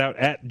 Check that out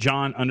at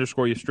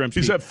John_Yastrzemski.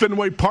 He's at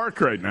Fenway Park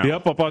right now.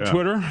 Yep, up on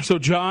Twitter. So,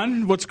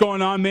 John, what's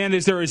going on, man?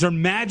 Is there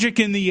magic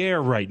in the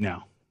air right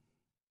now?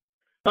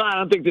 Well, I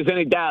don't think there's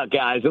any doubt,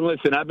 guys. And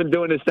listen, I've been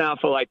doing this now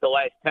for like the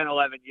last 10,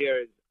 11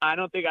 years. I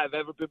don't think I've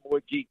ever been more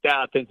geeked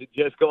out than to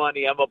just go on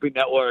the MLB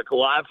Network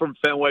live from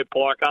Fenway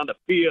Park on the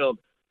field,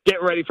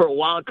 get ready for a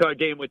wild card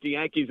game with the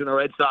Yankees and the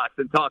Red Sox,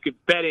 and talking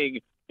betting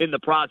in the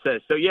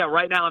process. So, yeah,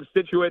 right now I'm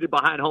situated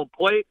behind home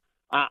plate.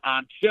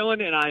 I'm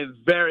chilling, and I'm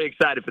very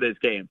excited for this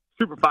game.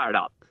 Super fired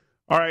up.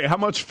 All right, how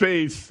much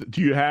faith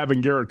do you have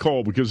in Gerrit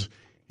Cole? Because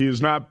he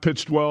has not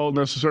pitched well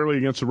necessarily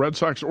against the Red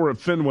Sox or at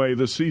Fenway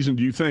this season.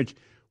 Do you think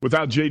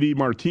without J.D.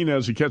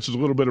 Martinez, he catches a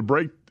little bit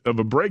of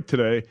a break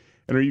today?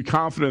 And are you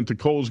confident that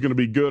Cole's going to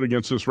be good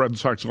against this Red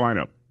Sox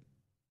lineup?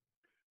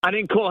 I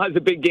think Cole has a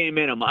big game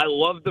in him. I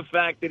love the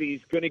fact that he's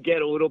going to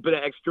get a little bit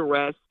of extra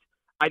rest.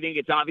 I think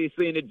it's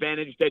obviously an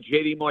advantage that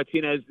J.D.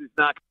 Martinez is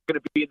not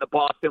going to be in the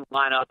Boston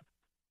lineup.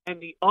 And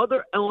the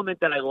other element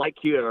that I like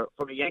here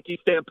from a Yankee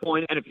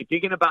standpoint, and if you're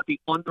thinking about the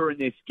under in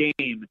this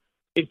game,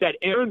 is that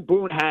Aaron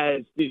Boone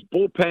has his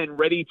bullpen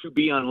ready to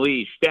be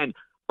unleashed. And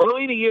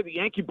early in the year, the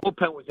Yankee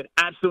bullpen was an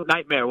absolute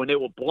nightmare when they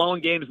were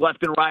blowing games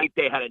left and right.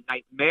 They had a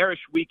nightmarish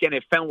weekend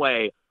at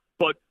Fenway.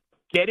 But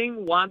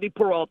getting Wandy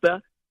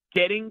Peralta,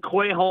 getting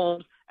Clay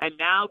Holmes, and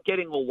now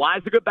getting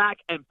Loaisiga back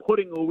and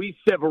putting Luis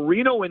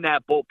Severino in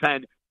that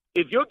bullpen,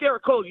 if you're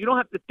Gerrit Cole, you don't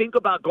have to think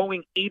about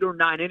going 8 or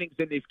 9 innings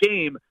in this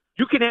game.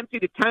 You can empty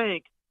the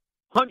tank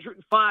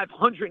 105,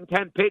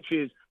 110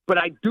 pitches, but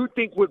I do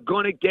think we're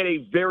going to get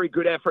a very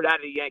good effort out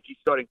of the Yankees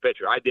starting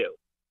pitcher. I do.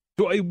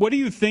 What do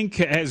you think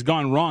has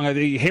gone wrong?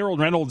 Harold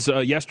Reynolds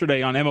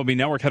yesterday on MLB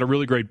Network had a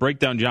really great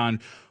breakdown, John,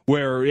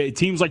 where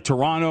teams like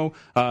Toronto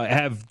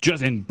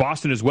and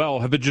Boston as well,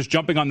 have been just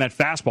jumping on that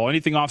fastball.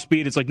 Anything off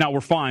speed, it's like, no,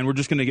 we're fine. We're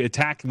just going to get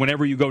attacked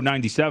whenever you go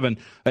 97.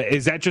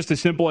 Is that just as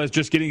simple as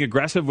just getting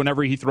aggressive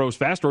whenever he throws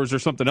fast, or is there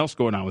something else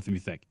going on with him, you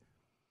think?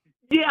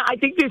 Yeah, I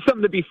think there's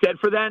something to be said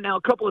for that. Now,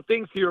 a couple of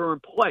things here are in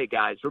play,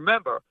 guys.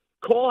 Remember,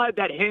 Cole had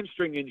that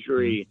hamstring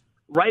injury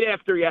right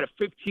after he had a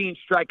 15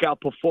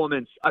 strikeout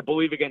performance, I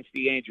believe, against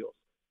the Angels.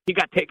 He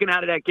got taken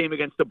out of that game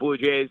against the Blue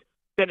Jays.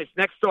 Then his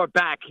next start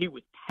back, he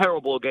was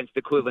terrible against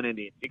the Cleveland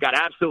Indians. He got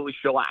absolutely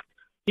shellacked.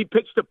 He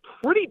pitched a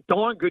pretty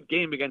darn good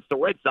game against the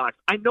Red Sox.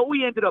 I know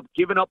he ended up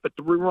giving up a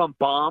 3-run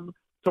bomb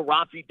to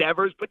Rafi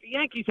Devers, but the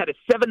Yankees had a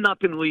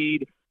 7-0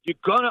 lead. You're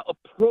going to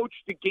approach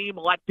the game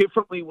a lot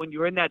differently when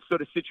you're in that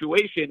sort of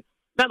situation.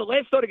 Now, the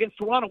last start against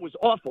Toronto was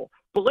awful,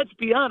 but let's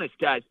be honest,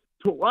 guys.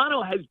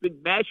 Toronto has been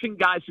mashing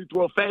guys who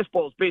throw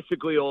fastballs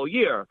basically all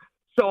year.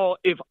 So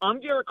if I'm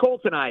Gerrit Cole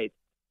tonight,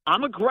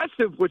 I'm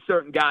aggressive with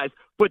certain guys,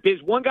 but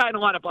there's one guy in the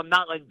lineup I'm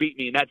not letting beat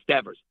me, and that's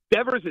Devers.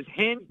 Devers is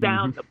hands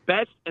down the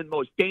best and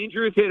most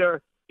dangerous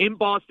hitter in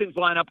Boston's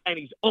lineup, and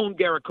he's owned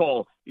Gerrit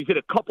Cole. He's hit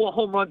a couple of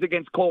home runs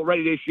against Cole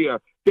already this year.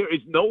 There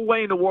is no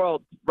way in the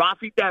world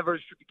Rafi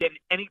Devers should be getting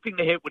anything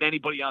to hit with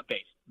anybody on base.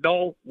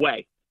 No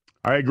way.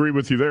 I agree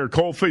with you there.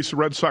 Cole faced the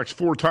Red Sox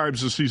 4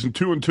 times this season,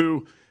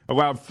 2-2.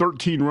 Allowed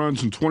 13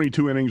 runs in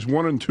 22 innings,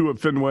 1-2 at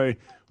Fenway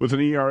with an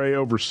ERA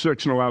over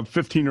 6, and allowed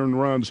 15 earned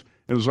runs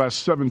in his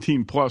last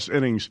 17-plus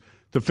innings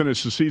to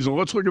finish the season.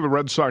 Let's look at the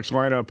Red Sox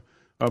lineup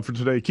for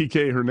today.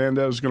 Kike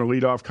Hernandez is going to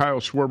lead off.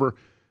 Kyle Schwarber,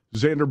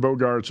 Xander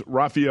Bogaerts,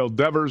 Rafael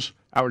Devers,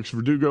 Alex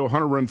Verdugo,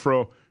 Hunter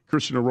Renfroe,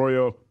 Christian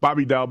Arroyo,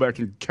 Bobby Dalbec,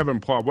 and Kevin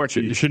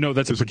Plawecki. You should know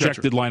that's a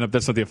projected lineup.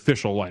 That's not the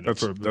official lineup.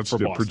 That's for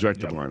the Boston.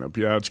 Projected lineup.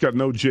 Yeah, it's got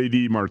no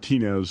J.D.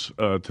 Martinez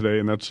today,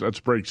 and that's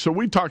break. So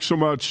we talked so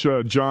much,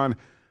 John,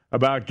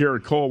 about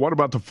Gerrit Cole. What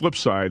about the flip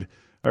side?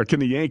 Can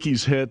the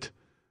Yankees hit?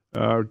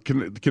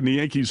 Can the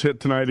Yankees hit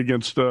tonight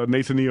against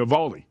Nathan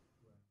Eovaldi?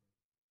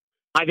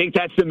 I think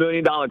that's the $1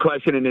 million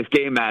question in this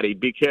game, Matty,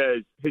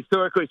 because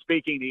historically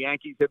speaking, the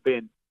Yankees have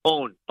been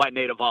owned by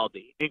Nate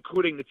Eovaldi,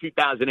 including the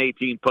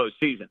 2018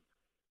 postseason.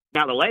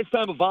 Now, the last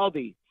time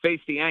Eovaldi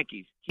faced the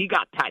Yankees, he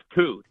got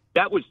tattooed.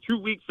 That was 2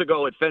 weeks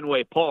ago at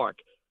Fenway Park.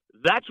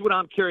 That's what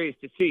I'm curious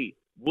to see.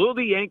 Will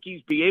the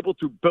Yankees be able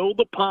to build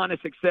upon a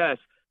success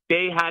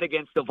they had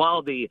against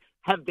Eovaldi?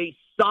 Have they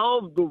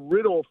solved the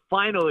riddle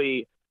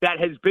finally that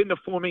has been the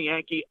former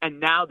Yankee and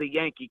now the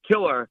Yankee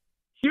killer?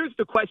 Here's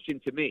the question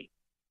to me.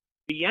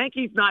 The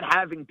Yankees not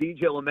having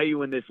DJ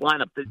LeMahieu in this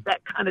lineup, does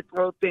that kind of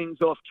throw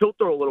things off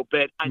kilter a little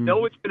bit? I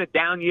know it's been a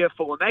down year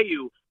for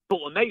LeMahieu, but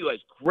LeMahieu has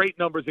great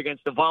numbers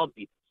against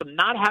Eovaldi. So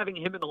not having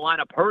him in the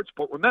lineup hurts,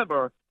 but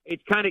remember,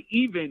 it's kind of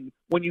even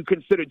when you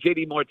consider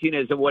J.D.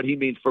 Martinez and what he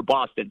means for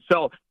Boston.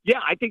 So, yeah,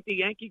 I think the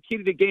Yankee key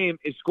to the game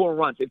is scoring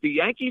runs. If the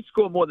Yankees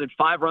score more than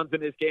 5 runs in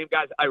this game,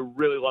 guys, I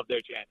really love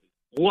their chances.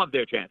 Love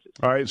their chances.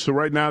 All right, so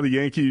right now the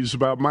Yankees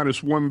about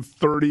minus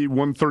 130,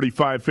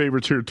 135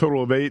 favorites here,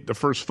 total of 8. The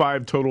first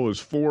 5 total is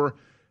 4.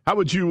 How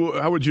would you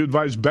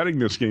advise betting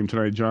this game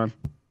tonight, John?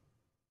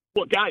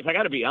 Well, guys, I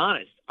got to be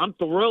honest. I'm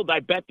thrilled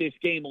I bet this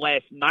game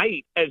last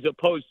night as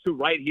opposed to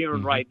right here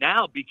and right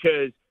now,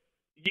 because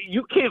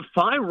you can't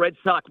find Red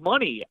Sox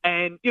money.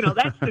 And,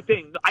 that's the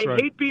thing.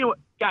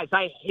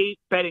 I hate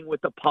betting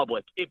with the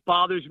public. It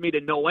bothers me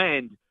to no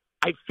end.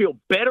 I feel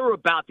better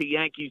about the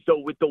Yankees, though,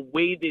 with the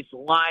way this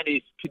line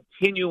is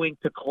continuing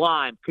to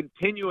climb,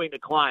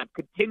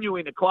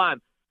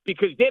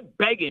 because they're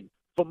begging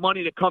for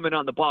money to come in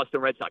on the Boston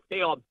Red Sox.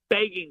 They are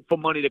begging for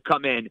money to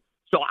come in.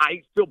 So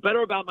I feel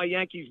better about my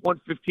Yankees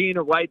 115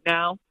 right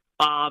now.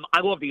 I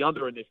love the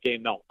under in this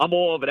game, though. I'm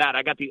all over that.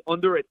 I got the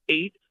under at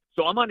 8.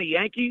 So I'm on the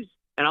Yankees,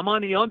 and I'm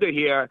on the under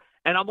here.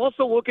 And I'm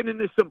also looking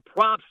into some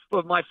props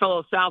for my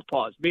fellow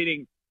Southpaws,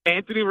 meaning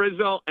Anthony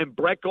Rizzo and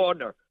Brett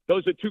Gardner.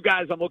 Those are two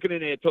guys I'm looking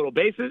into at total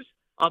bases.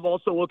 I'm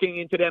also looking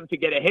into them to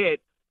get a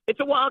hit. It's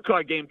a wild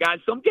card game, guys,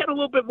 so I'm getting a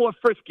little bit more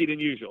frisky than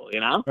usual,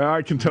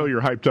 I can tell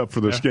you're hyped up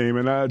for this game.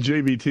 And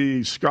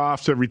JVT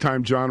scoffs every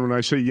time, John, when I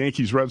say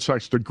Yankees-Red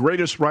Sox, the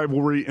greatest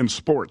rivalry in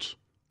sports.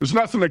 There's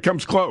nothing that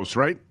comes close,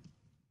 right?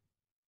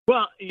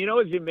 Well,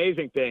 it's the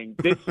amazing thing.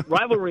 This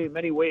rivalry in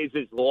many ways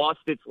has lost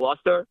its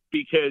luster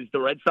because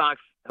the Red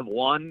Sox have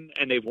won,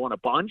 and they've won a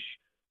bunch.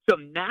 So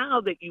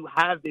now that you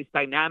have this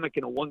dynamic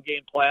in a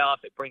one-game playoff,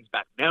 it brings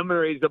back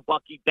memories of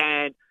Bucky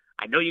Dent.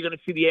 I know you're going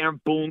to see the Aaron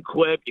Boone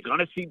clip. You're going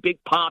to see Big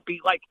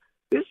Poppy. Like,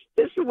 this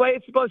is the way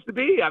it's supposed to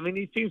be. I mean,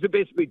 these teams are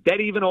basically dead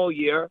even all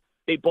year.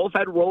 They both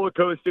had roller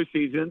coaster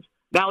seasons.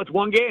 Now it's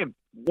one game.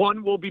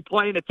 One will be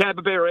playing the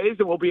Tampa Bay Rays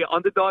and will be an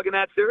underdog in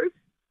that series.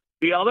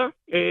 The other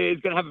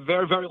is going to have a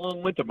very, very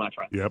long winter, my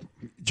friend. Yep.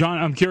 John,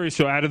 I'm curious,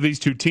 so out of these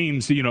two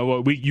teams,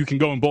 you can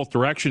go in both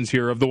directions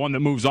here. Of the one that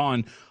moves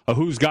on,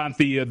 who's got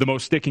the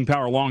most sticking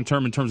power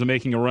long-term in terms of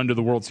making a run to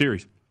the World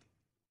Series?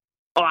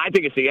 Oh, I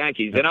think it's the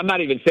Yankees. And I'm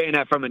not even saying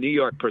that from a New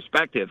York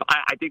perspective.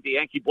 I think the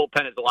Yankee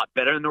bullpen is a lot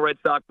better than the Red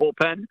Sox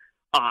bullpen.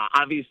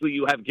 Obviously,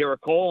 you have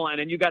Garrett Cole, and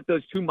then you got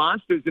those two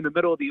monsters in the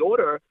middle of the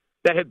order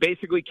that have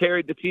basically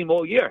carried the team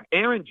all year.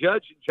 Aaron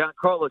Judge and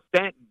Giancarlo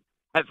Stanton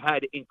have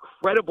had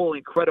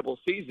incredible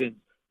seasons.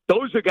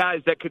 Those are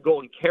guys that could go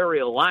and carry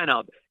a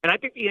lineup. And I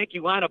think the Yankee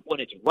lineup, when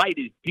it's right,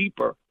 is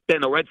deeper than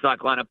the Red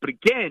Sox lineup. But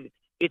again,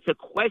 it's a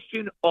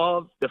question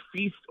of the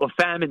feast or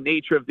famine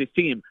nature of this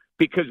team.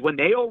 Because when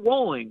they are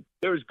rolling,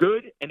 they're as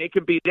good and they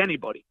can beat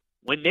anybody.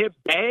 When they're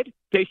bad,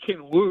 they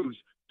can lose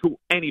to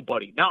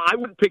anybody. Now, I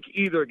wouldn't pick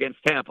either against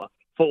Tampa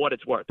for what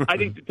it's worth. I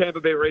think the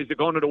Tampa Bay Rays are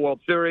going to the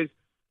World Series.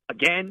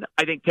 Again,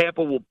 I think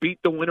Tampa will beat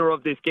the winner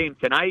of this game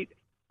tonight.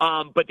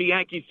 But the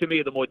Yankees, to me,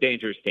 are the more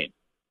dangerous team.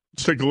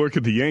 Let's take a look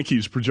at the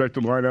Yankees'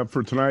 projected lineup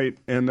for tonight.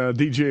 And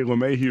DJ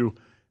LeMahieu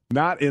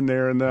not in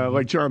there. And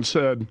like John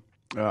said,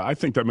 I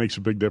think that makes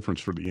a big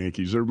difference for the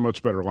Yankees. They're a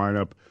much better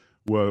lineup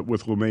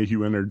with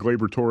LeMahieu in there.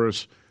 Gleyber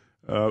Torres,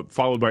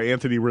 followed by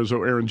Anthony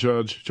Rizzo, Aaron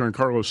Judge,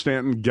 Giancarlo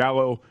Stanton,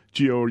 Gallo,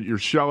 Gio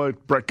Urshela,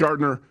 Brett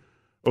Gardner,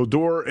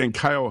 Odor, and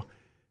Kyle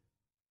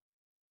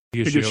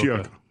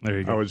Higashioka. There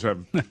you go.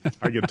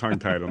 I get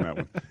tongue-tied on that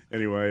one.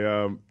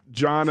 Anyway,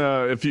 John, who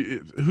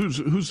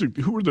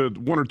are the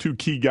one or two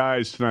key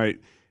guys tonight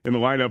in the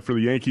lineup for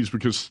the Yankees?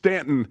 Because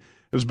Stanton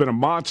has been a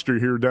monster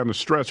here down the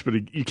stretch, but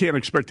you can't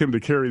expect him to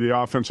carry the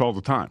offense all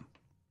the time.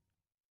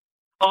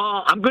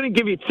 I'm going to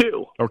give you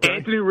two. Okay.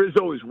 Anthony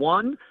Rizzo is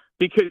one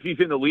because he's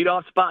in the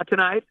leadoff spot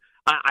tonight.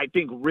 I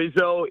think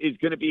Rizzo is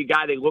going to be a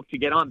guy they look to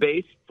get on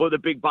base for the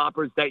big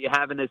boppers that you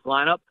have in this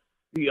lineup.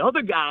 The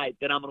other guy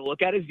that I'm going to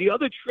look at is the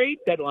other trade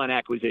deadline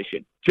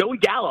acquisition, Joey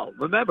Gallo.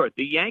 Remember,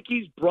 the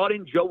Yankees brought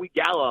in Joey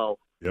Gallo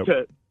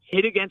to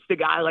hit against a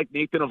guy like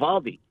Nathan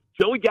Eovaldi.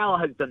 Joey Gallo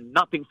has done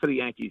nothing for the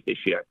Yankees this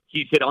year.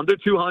 He's hit under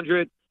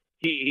 200.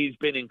 He's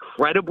been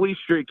incredibly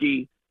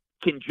streaky.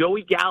 Can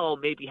Joey Gallo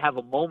maybe have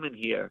a moment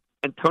here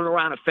and turn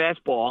around a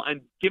fastball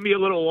and give me a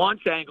little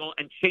launch angle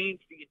and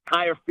change the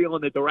entire feel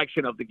and the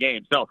direction of the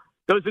game? So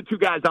those are two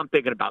guys I'm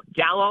thinking about,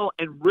 Gallo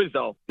and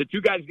Rizzo, the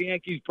two guys the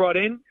Yankees brought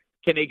in.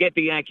 Can they get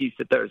the Yankees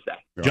to Thursday?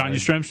 John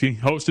Yastrzemski,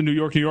 host of New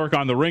York,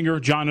 on The Ringer.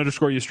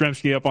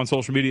 John_Yastrzemski up on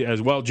social media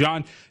as well.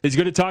 John, it's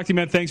good to talk to you,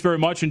 man. Thanks very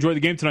much. Enjoy the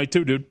game tonight,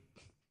 too, dude.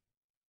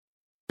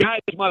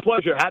 Guys, it's my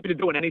pleasure. Happy to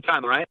do it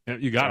anytime, all right? Yeah,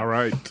 you got it. All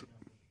right.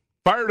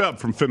 Fired up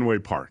from Fenway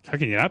Park. How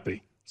can you not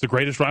be? It's the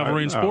greatest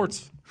rivalry in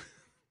sports.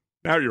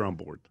 Now you're on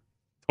board.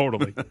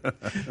 Totally.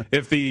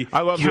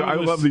 I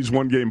love these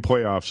one-game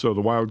playoffs. So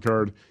the wild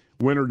card,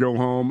 win or go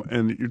home,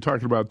 and you're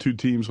talking about two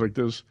teams like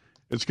this.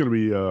 It's going to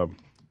be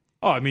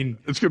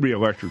it's going to be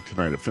electric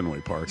tonight at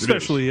Fenway Park.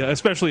 Especially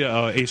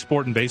a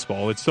sport in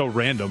baseball. It's so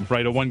random,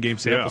 right? A one-game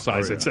sample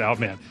size. Yeah. It's out,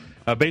 man.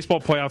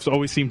 Baseball playoffs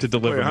always seem to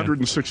deliver.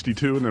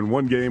 162 and then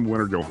one game,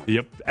 win or go home.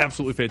 Yep,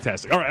 absolutely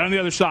fantastic. All right, on the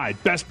other side,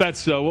 best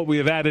bets, what we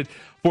have added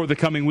for the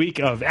coming week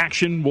of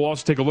action. We'll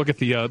also take a look at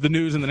the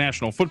news in the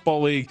National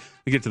Football League.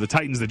 We get to the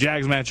Titans, the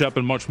Jags matchup,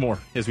 and much more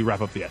as we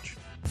wrap up the Edge.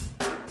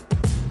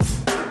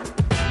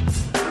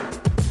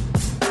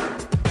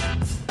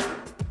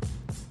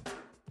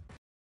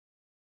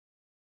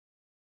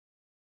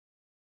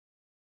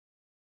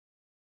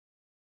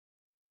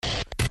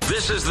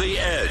 This is The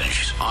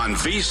Edge on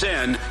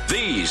VSiN,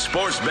 the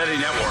Sports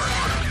Betting Network.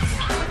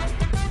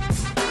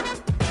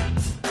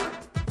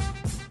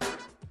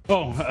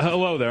 Oh,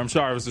 hello there. I'm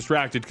sorry I was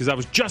distracted because I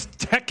was just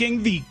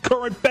checking the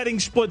current betting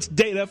splits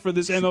data for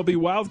this MLB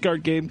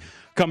wildcard game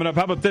coming up.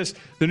 How about this?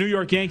 The New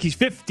York Yankees,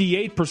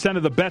 58%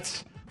 of the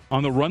bets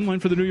on the run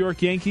line for the New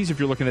York Yankees, if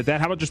you're looking at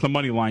that. How about just the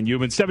money line? You've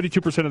been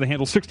 72% of the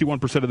handle,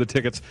 61% of the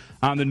tickets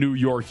on the New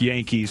York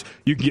Yankees.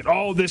 You can get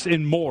all this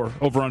and more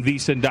over on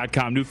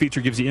vsin.com. New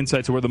feature gives you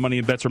insights to where the money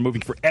and bets are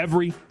moving for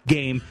every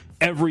game,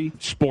 every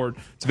sport.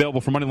 It's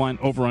available for money line,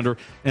 over, under,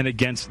 and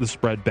against the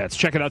spread bets.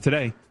 Check it out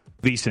today,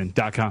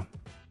 vsin.com.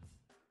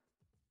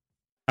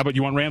 How about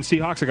you want Rams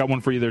Seahawks? I got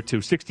one for you there, too.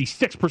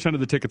 66%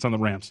 of the tickets on the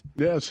Rams.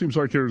 Yeah, it seems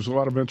like there's a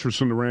lot of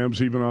interest in the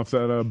Rams, even off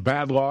that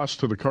bad loss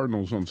to the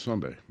Cardinals on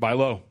Sunday. Buy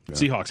low. Yeah.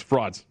 Seahawks,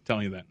 frauds.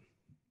 Telling you that.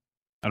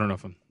 I don't know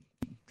if I'm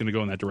going to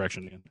go in that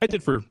direction again. I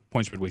did for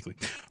Point Spread Weekly.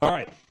 All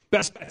right,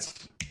 best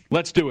bets.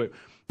 Let's do it.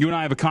 You and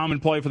I have a common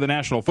play for the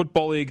National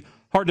Football League.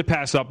 Hard to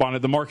pass up on it.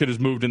 The market has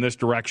moved in this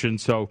direction,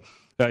 so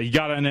you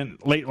got in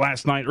it late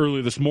last night,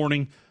 early this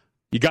morning.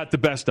 You got the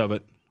best of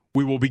it.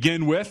 We will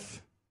begin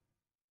with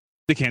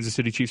the Kansas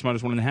City Chiefs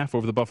minus 1.5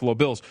 over the Buffalo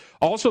Bills.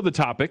 Also the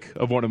topic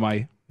of one of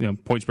my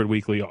Point Spread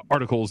Weekly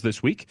articles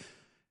this week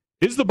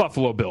is the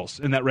Buffalo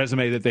Bills and that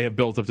resume that they have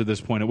built up to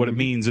this point and what it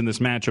means in this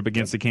matchup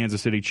against the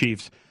Kansas City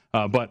Chiefs.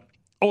 But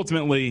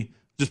ultimately,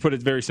 just put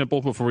it very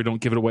simple before we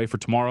don't give it away for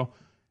tomorrow,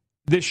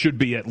 this should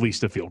be at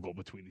least a field goal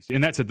between these.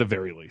 And that's at the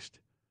very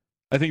least.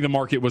 I think the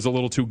market was a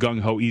little too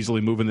gung-ho,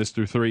 easily moving this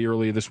through 3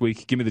 earlier this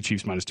week. Give me the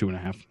Chiefs minus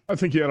 2.5. I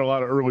think you had a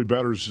lot of early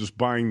bettors just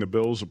buying the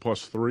Bills at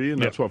 +3,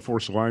 and that's what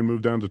forced the line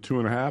moved down to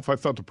 2.5. I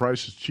thought the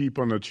price is cheap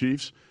on the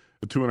Chiefs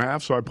at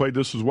 2.5, so I played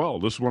this as well.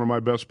 This is one of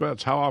my best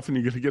bets. How often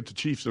you get to get the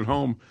Chiefs at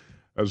home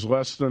as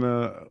less than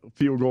a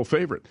field goal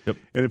favorite? Yep.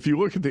 And if you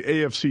look at the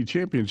AFC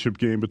Championship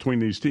game between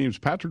these teams,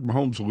 Patrick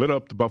Mahomes lit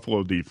up the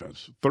Buffalo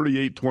defense.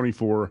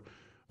 38-24,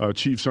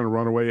 Chiefs on a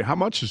runaway. How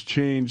much has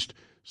changed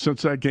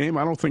since that game?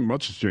 I don't think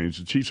much has changed.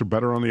 The Chiefs are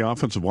better on the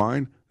offensive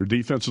line. Their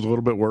defense is a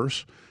little bit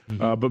worse.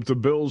 But the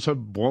Bills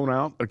have blown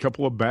out a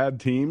couple of bad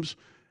teams.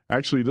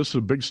 Actually, this is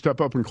a big step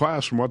up in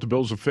class from what the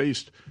Bills have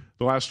faced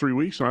the last 3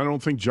 weeks. And I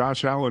don't think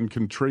Josh Allen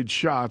can trade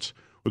shots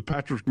with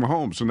Patrick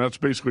Mahomes. And that's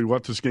basically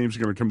what this game's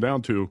going to come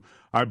down to,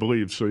 I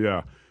believe. So,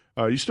 yeah,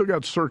 you still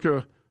got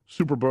Circa,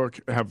 Superbook,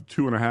 have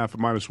 2.5 at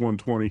minus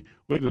 120.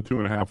 Leave the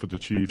 2.5 with the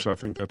Chiefs. I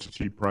think that's a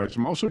cheap price.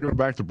 I'm also going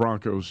back to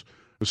Broncos.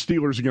 The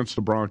Steelers against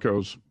the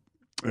Broncos.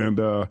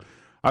 And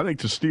I think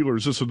the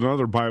Steelers, this is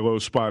another buy low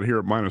spot here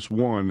at minus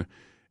 1.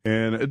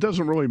 And it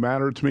doesn't really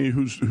matter to me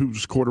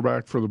who's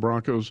quarterback for the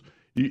Broncos.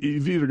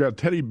 You've either got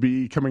Teddy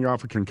B coming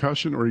off a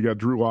concussion or you got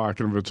Drew Lock.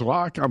 And if it's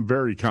Lock, I'm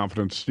very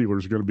confident the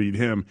Steelers are going to beat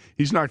him.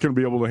 He's not going to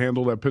be able to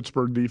handle that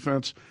Pittsburgh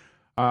defense.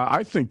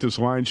 I think this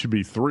line should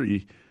be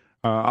 3.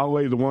 I'll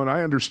lay the 1.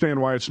 I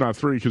understand why it's not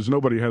 3 because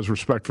nobody has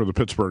respect for the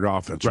Pittsburgh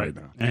offense right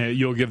now. And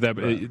you'll give that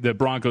the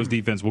Broncos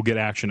defense will get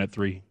action at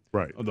 3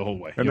 the whole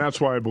way. And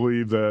that's why I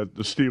believe that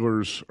the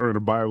Steelers are in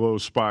a buy low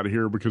spot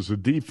here because the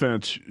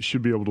defense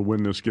should be able to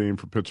win this game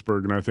for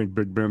Pittsburgh, and I think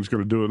Big Ben's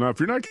going to do enough.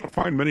 You're not going to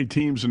find many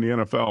teams in the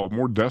NFL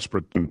more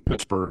desperate than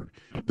Pittsburgh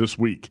this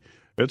week.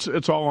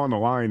 It's all on the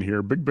line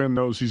here. Big Ben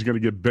knows he's going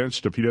to get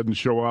benched if he doesn't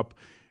show up,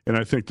 and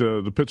I think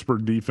the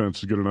Pittsburgh defense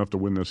is good enough to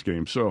win this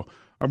game. So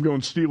I'm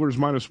going Steelers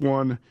minus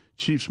 1,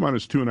 Chiefs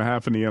minus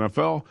 2.5 in the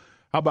NFL.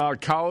 How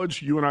about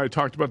college? You and I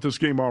talked about this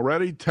game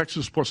already.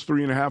 Texas plus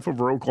 3.5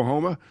 over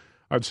Oklahoma.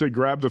 I'd say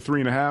grab the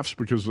 3.5s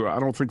because I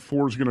don't think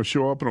 4 is going to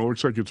show up, and it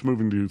looks like it's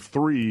moving to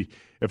 3,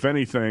 if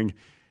anything.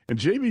 And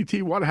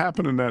JVT, what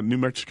happened in that New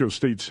Mexico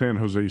State-San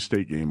Jose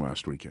State game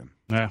last weekend?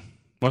 Yeah,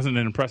 wasn't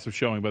an impressive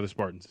showing by the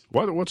Spartans.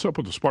 What's up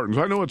with the Spartans?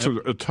 I know it's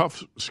a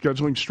tough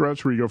scheduling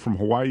stretch where you go from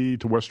Hawaii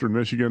to Western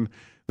Michigan,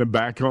 then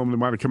back home. They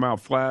might have come out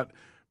flat.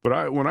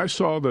 But when I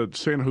saw that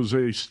San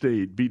Jose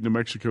State beat New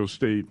Mexico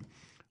State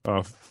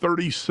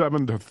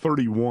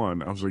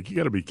 37-31, I was like, you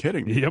got to be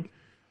kidding me. Yep.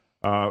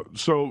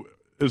 So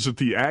is it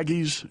the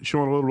Aggies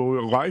showing a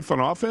little life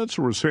on offense,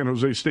 or was San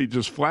Jose State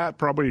just flat?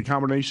 Probably a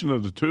combination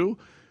of the two.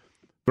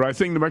 But I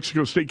think New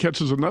Mexico State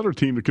catches another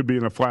team that could be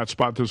in a flat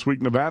spot this week.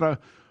 Nevada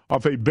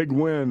off a big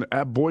win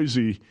at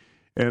Boise.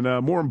 And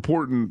more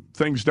important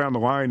things down the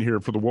line here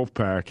for the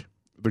Wolfpack.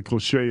 The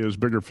cliche is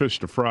bigger fish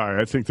to fry.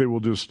 I think they will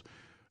just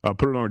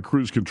put it on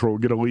cruise control,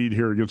 get a lead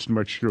here against New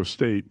Mexico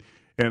State.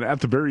 And at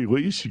the very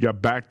least, you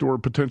got backdoor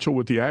potential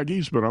with the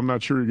Aggies, but I'm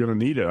not sure you're going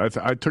to need it.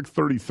 I took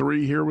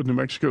 33 here with New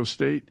Mexico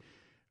State.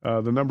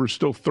 The number's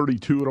still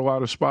 32 at a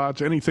lot of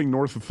spots. Anything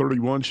north of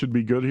 31 should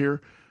be good here.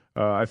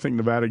 I think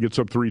Nevada gets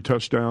up 3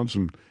 touchdowns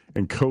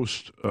and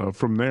coast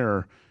from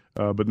there.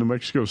 But New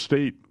Mexico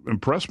State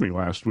impressed me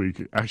last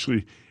week,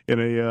 actually, in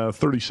a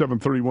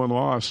 37-31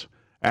 loss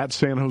at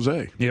San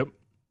Jose. Yep.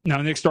 Now,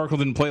 Nick Starkel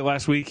didn't play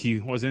last week. He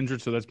was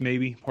injured, so that's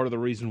maybe part of the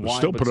reason why.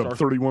 Still put up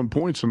 31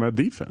 points on that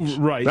defense.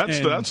 Right.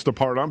 That's the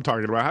part I'm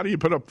talking about. How do you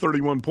put up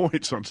 31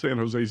 points on San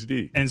Jose's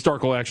D? And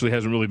Starkel actually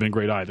hasn't really been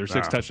great either.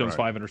 6 touchdowns,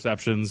 5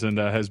 interceptions, and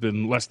has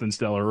been less than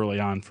stellar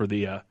early on for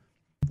the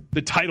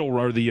the title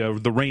or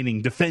the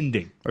reigning,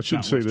 defending. I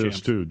should say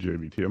this too,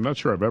 JVT. I'm not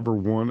sure I've ever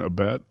won a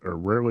bet or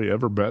rarely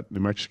ever bet New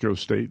Mexico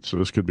State, so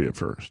this could be a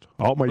first.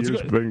 All my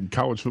years playing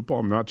college football,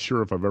 I'm not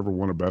sure if I've ever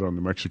won a bet on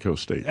New Mexico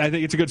State. I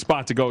think it's a good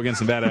spot to go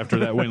against Nevada after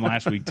that win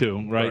last week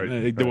too,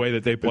 right? The way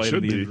that they played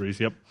and the injuries.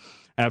 Yep,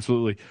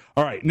 absolutely.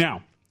 All right,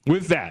 now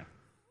with that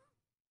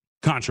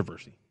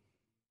controversy,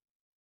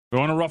 I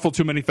don't want to ruffle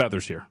too many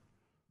feathers here,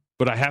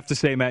 but I have to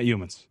say, Matt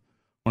Youmans,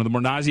 one of the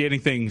more nauseating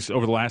things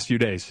over the last few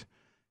days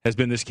has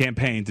been this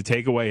campaign to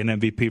take away an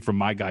MVP from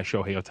my guy,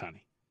 Shohei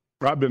Ohtani.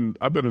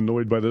 I've been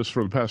annoyed by this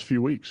for the past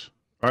few weeks.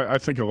 I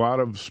think a lot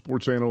of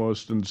sports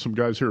analysts and some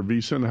guys here at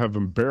VSiN have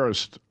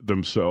embarrassed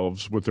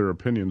themselves with their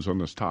opinions on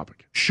this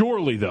topic.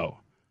 Surely, though,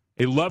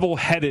 a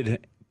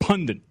level-headed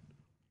pundit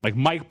like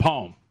Mike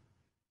Palm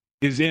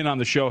is in on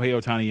the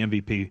Shohei Ohtani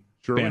MVP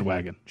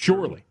bandwagon.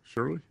 Surely.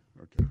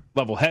 Okay.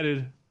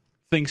 Level-headed,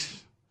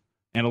 thinks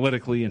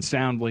analytically and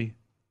soundly.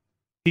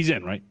 He's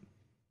in, right?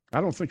 I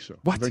don't think so.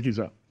 What? I think he's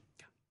out.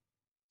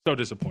 So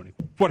disappointing.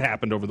 What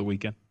happened over the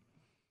weekend?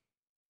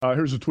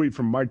 Here's a tweet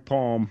from Mike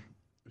Palm.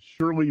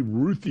 Surely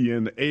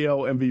Ruthian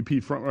AL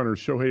MVP frontrunner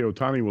Shohei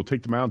Ohtani will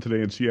take the mound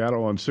today in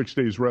Seattle on 6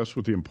 days rest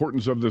with the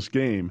importance of this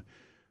game.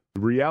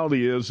 The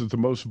reality is that the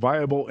most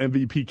viable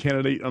MVP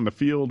candidate on the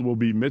field will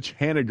be Mitch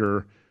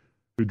Haniger,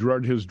 who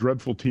dragged his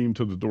dreadful team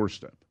to the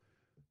doorstep.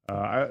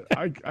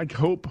 I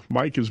hope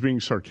Mike is being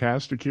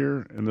sarcastic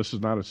here, and this is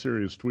not a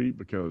serious tweet,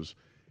 because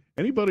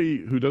anybody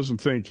who doesn't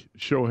think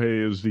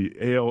Shohei is the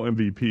AL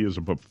MVP is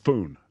a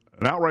buffoon,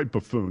 an outright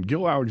buffoon.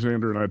 Gil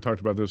Alexander and I talked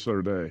about this the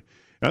other day.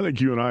 And I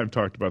think you and I have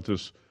talked about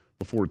this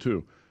before,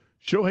 too.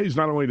 Shohei's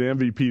not only the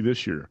MVP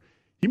this year,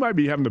 he might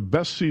be having the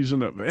best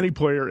season of any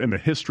player in the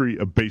history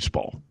of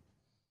baseball.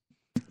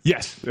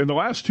 Yes. In the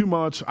last 2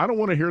 months, I don't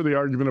want to hear the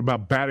argument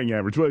about batting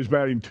average. Well, he's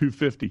batting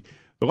 .250.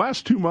 The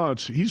last 2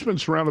 months, he's been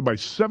surrounded by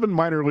 7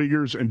 minor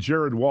leaguers and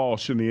Jared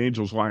Walsh in the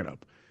Angels lineup.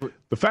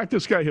 The fact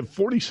this guy hit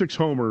 46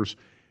 homers,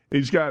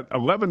 he's got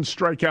 11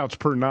 strikeouts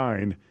per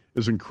 9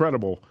 is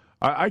incredible.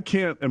 I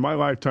can't, in my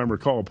lifetime,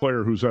 recall a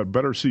player who's had a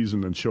better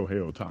season than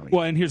Shohei Ohtani.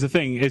 Well, and here's the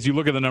thing. As you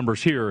look at the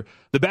numbers here,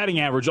 the batting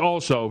average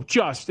also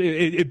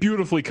it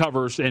beautifully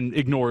covers and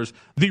ignores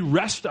the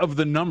rest of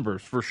the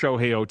numbers for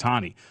Shohei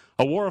Ohtani.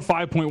 A WAR of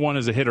 5.1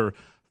 as a hitter,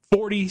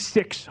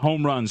 46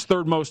 home runs,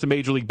 third most in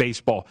Major League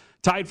Baseball.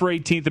 Tied for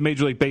 18th in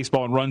Major League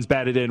Baseball in runs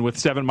batted in with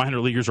 7 minor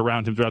leaguers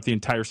around him throughout the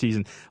entire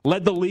season.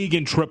 Led the league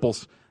in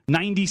triples,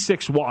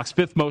 96 walks,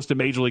 5th most in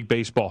Major League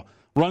Baseball.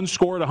 Runs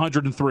scored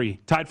 103,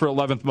 tied for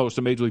 11th most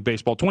in Major League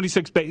Baseball.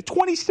 26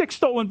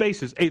 stolen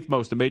bases, 8th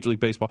most in Major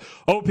League Baseball.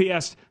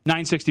 OPS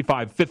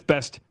 965, 5th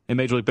best in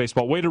Major League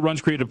Baseball. Weighted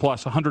runs created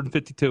plus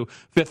 152,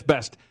 5th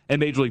best in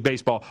Major League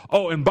Baseball.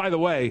 Oh, and by the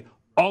way,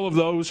 all of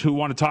those who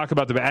want to talk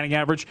about the batting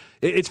average,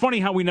 it's funny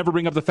how we never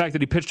bring up the fact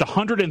that he pitched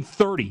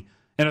 130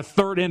 in a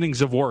third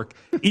innings of work.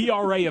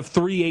 ERA of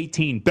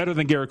 3.18, better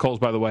than Garrett Cole's,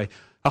 by the way.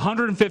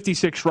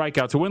 156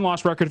 strikeouts, a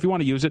win-loss record, if you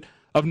want to use it,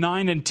 of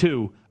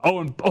 9-2.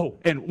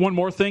 And one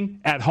more thing,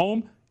 at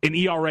home, an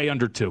ERA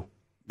under 2.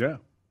 Yeah,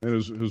 and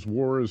his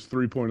WAR is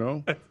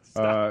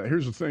 3.0.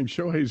 Here's the thing,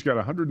 Shohei's got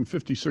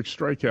 156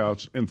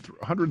 strikeouts and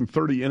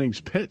 130 innings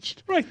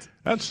pitched. Right.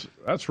 That's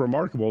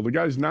remarkable. The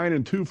guy's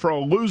 9-2 for a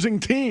losing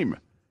team.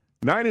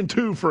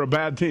 9-2 for a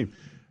bad team.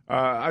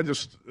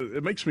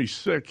 It makes me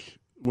sick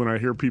when I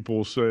hear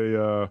people say,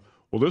 well,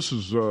 this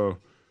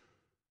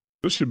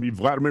should be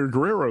Vladimir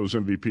Guerrero's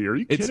MVP. Are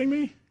you kidding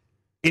me?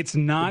 It's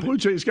not. The Blue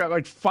Jays got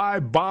like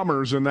 5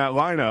 bombers in that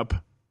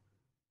lineup,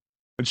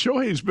 and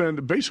Shohei's been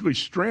basically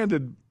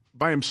stranded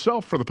by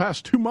himself for the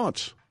past 2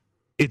 months.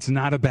 It's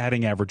not a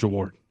batting average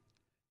award,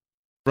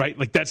 right?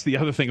 Like, that's the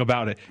other thing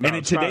about it. No, and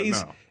in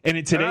today's,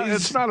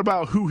 it's not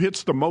about who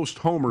hits the most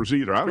homers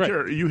either. I don't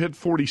care. You hit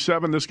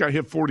 47. This guy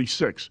hit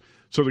 46.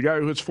 So the guy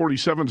who hits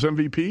 47 is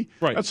MVP.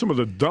 Right. That's some of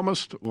the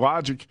dumbest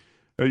logic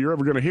you're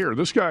ever going to hear.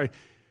 This guy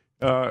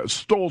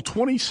stole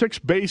 26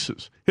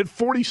 bases, hit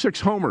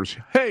 46 homers.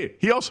 Hey,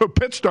 he also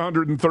pitched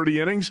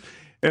 130 innings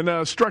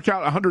and struck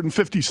out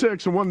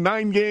 156 and won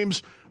 9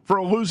 games for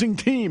a losing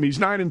team. He's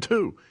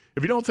 9-2.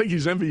 If you don't think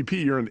he's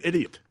MVP, you're an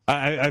idiot.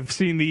 I've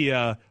seen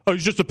the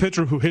he's just a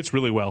pitcher who hits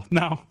really well.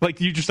 No,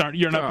 like, you just aren't.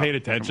 You're not paying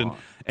attention.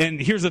 And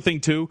here's the thing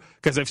too,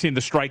 because I've seen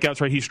the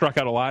strikeouts. Right, he struck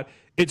out a lot.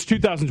 It's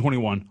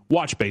 2021.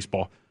 Watch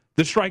baseball.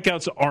 The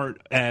strikeouts aren't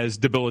as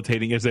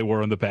debilitating as they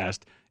were in the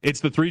past.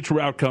 It's the 3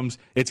 true outcomes.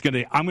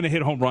 I'm gonna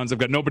hit home runs. I've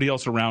got nobody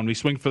else around me.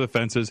 Swing for the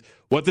fences.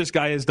 What this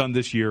guy has done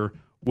this year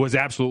was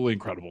absolutely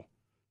incredible.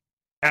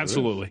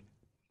 Absolutely.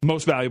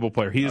 Most valuable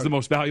player. He is the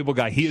most valuable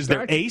guy. He is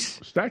their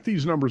ace. Stack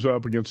these numbers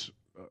up against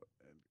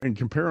and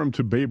compare them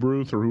to Babe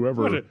Ruth or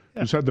whoever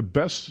who's had the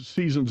best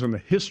seasons in the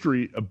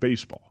history of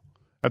baseball.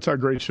 That's how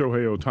great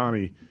Shohei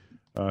Ohtani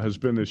has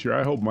been this year.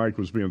 I hope Mike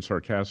was being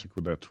sarcastic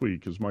with that tweet,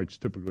 because Mike's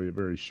typically a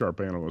very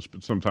sharp analyst,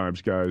 but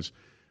sometimes guys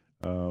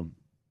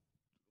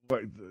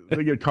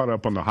they get caught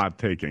up on the hot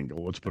take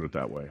angle. Let's put it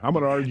that way. I'm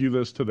going to argue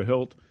this to the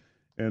hilt,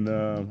 And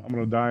I'm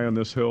going to die on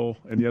this hill.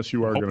 And yes,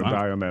 you are going to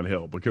die on that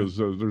hill because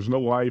there's no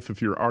life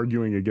if you're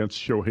arguing against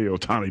Shohei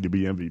Ohtani to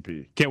be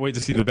MVP. Can't wait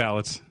to see the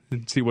ballots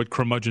and see what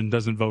curmudgeon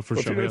doesn't vote for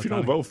Shohei Ohtani. If you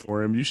don't vote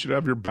for him, you should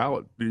have your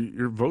ballot.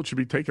 Your vote should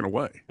be taken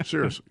away.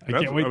 Seriously. I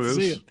can't wait to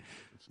see it.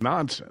 It's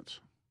nonsense.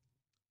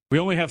 We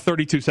only have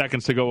 32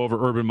 seconds to go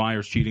over Urban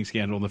Meyer's cheating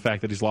scandal and the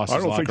fact that he's lost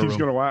his locker room. I don't think he's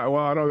going to –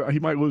 well, he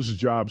might lose his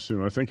job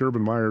soon. I think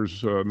Urban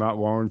Meyer's not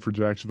long for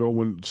Jacksonville.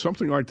 When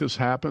something like this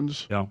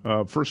happens,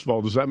 first of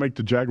all, does that make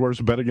the Jaguars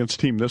bet against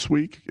team this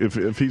week?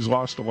 If he's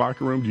lost the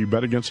locker room, do you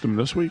bet against him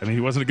this week? I mean,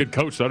 he wasn't a good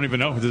coach, so I don't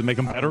even know. Does it make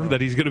him better that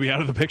he's going to be out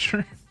of the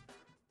picture?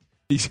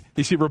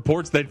 You see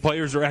reports that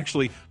players are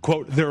actually,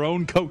 quote, their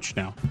own coach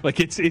now. Like,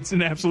 it's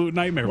an absolute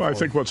nightmare. Well, I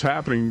think what's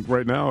happening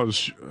right now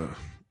is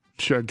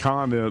Shad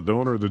Khan, the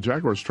owner of the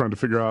Jaguars, trying to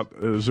figure out,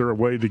 is there a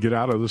way to get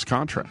out of this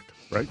contract,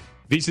 right?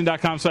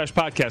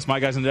 VSiN.com/podcast. My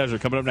Guys in the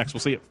Desert coming up next.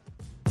 We'll see you.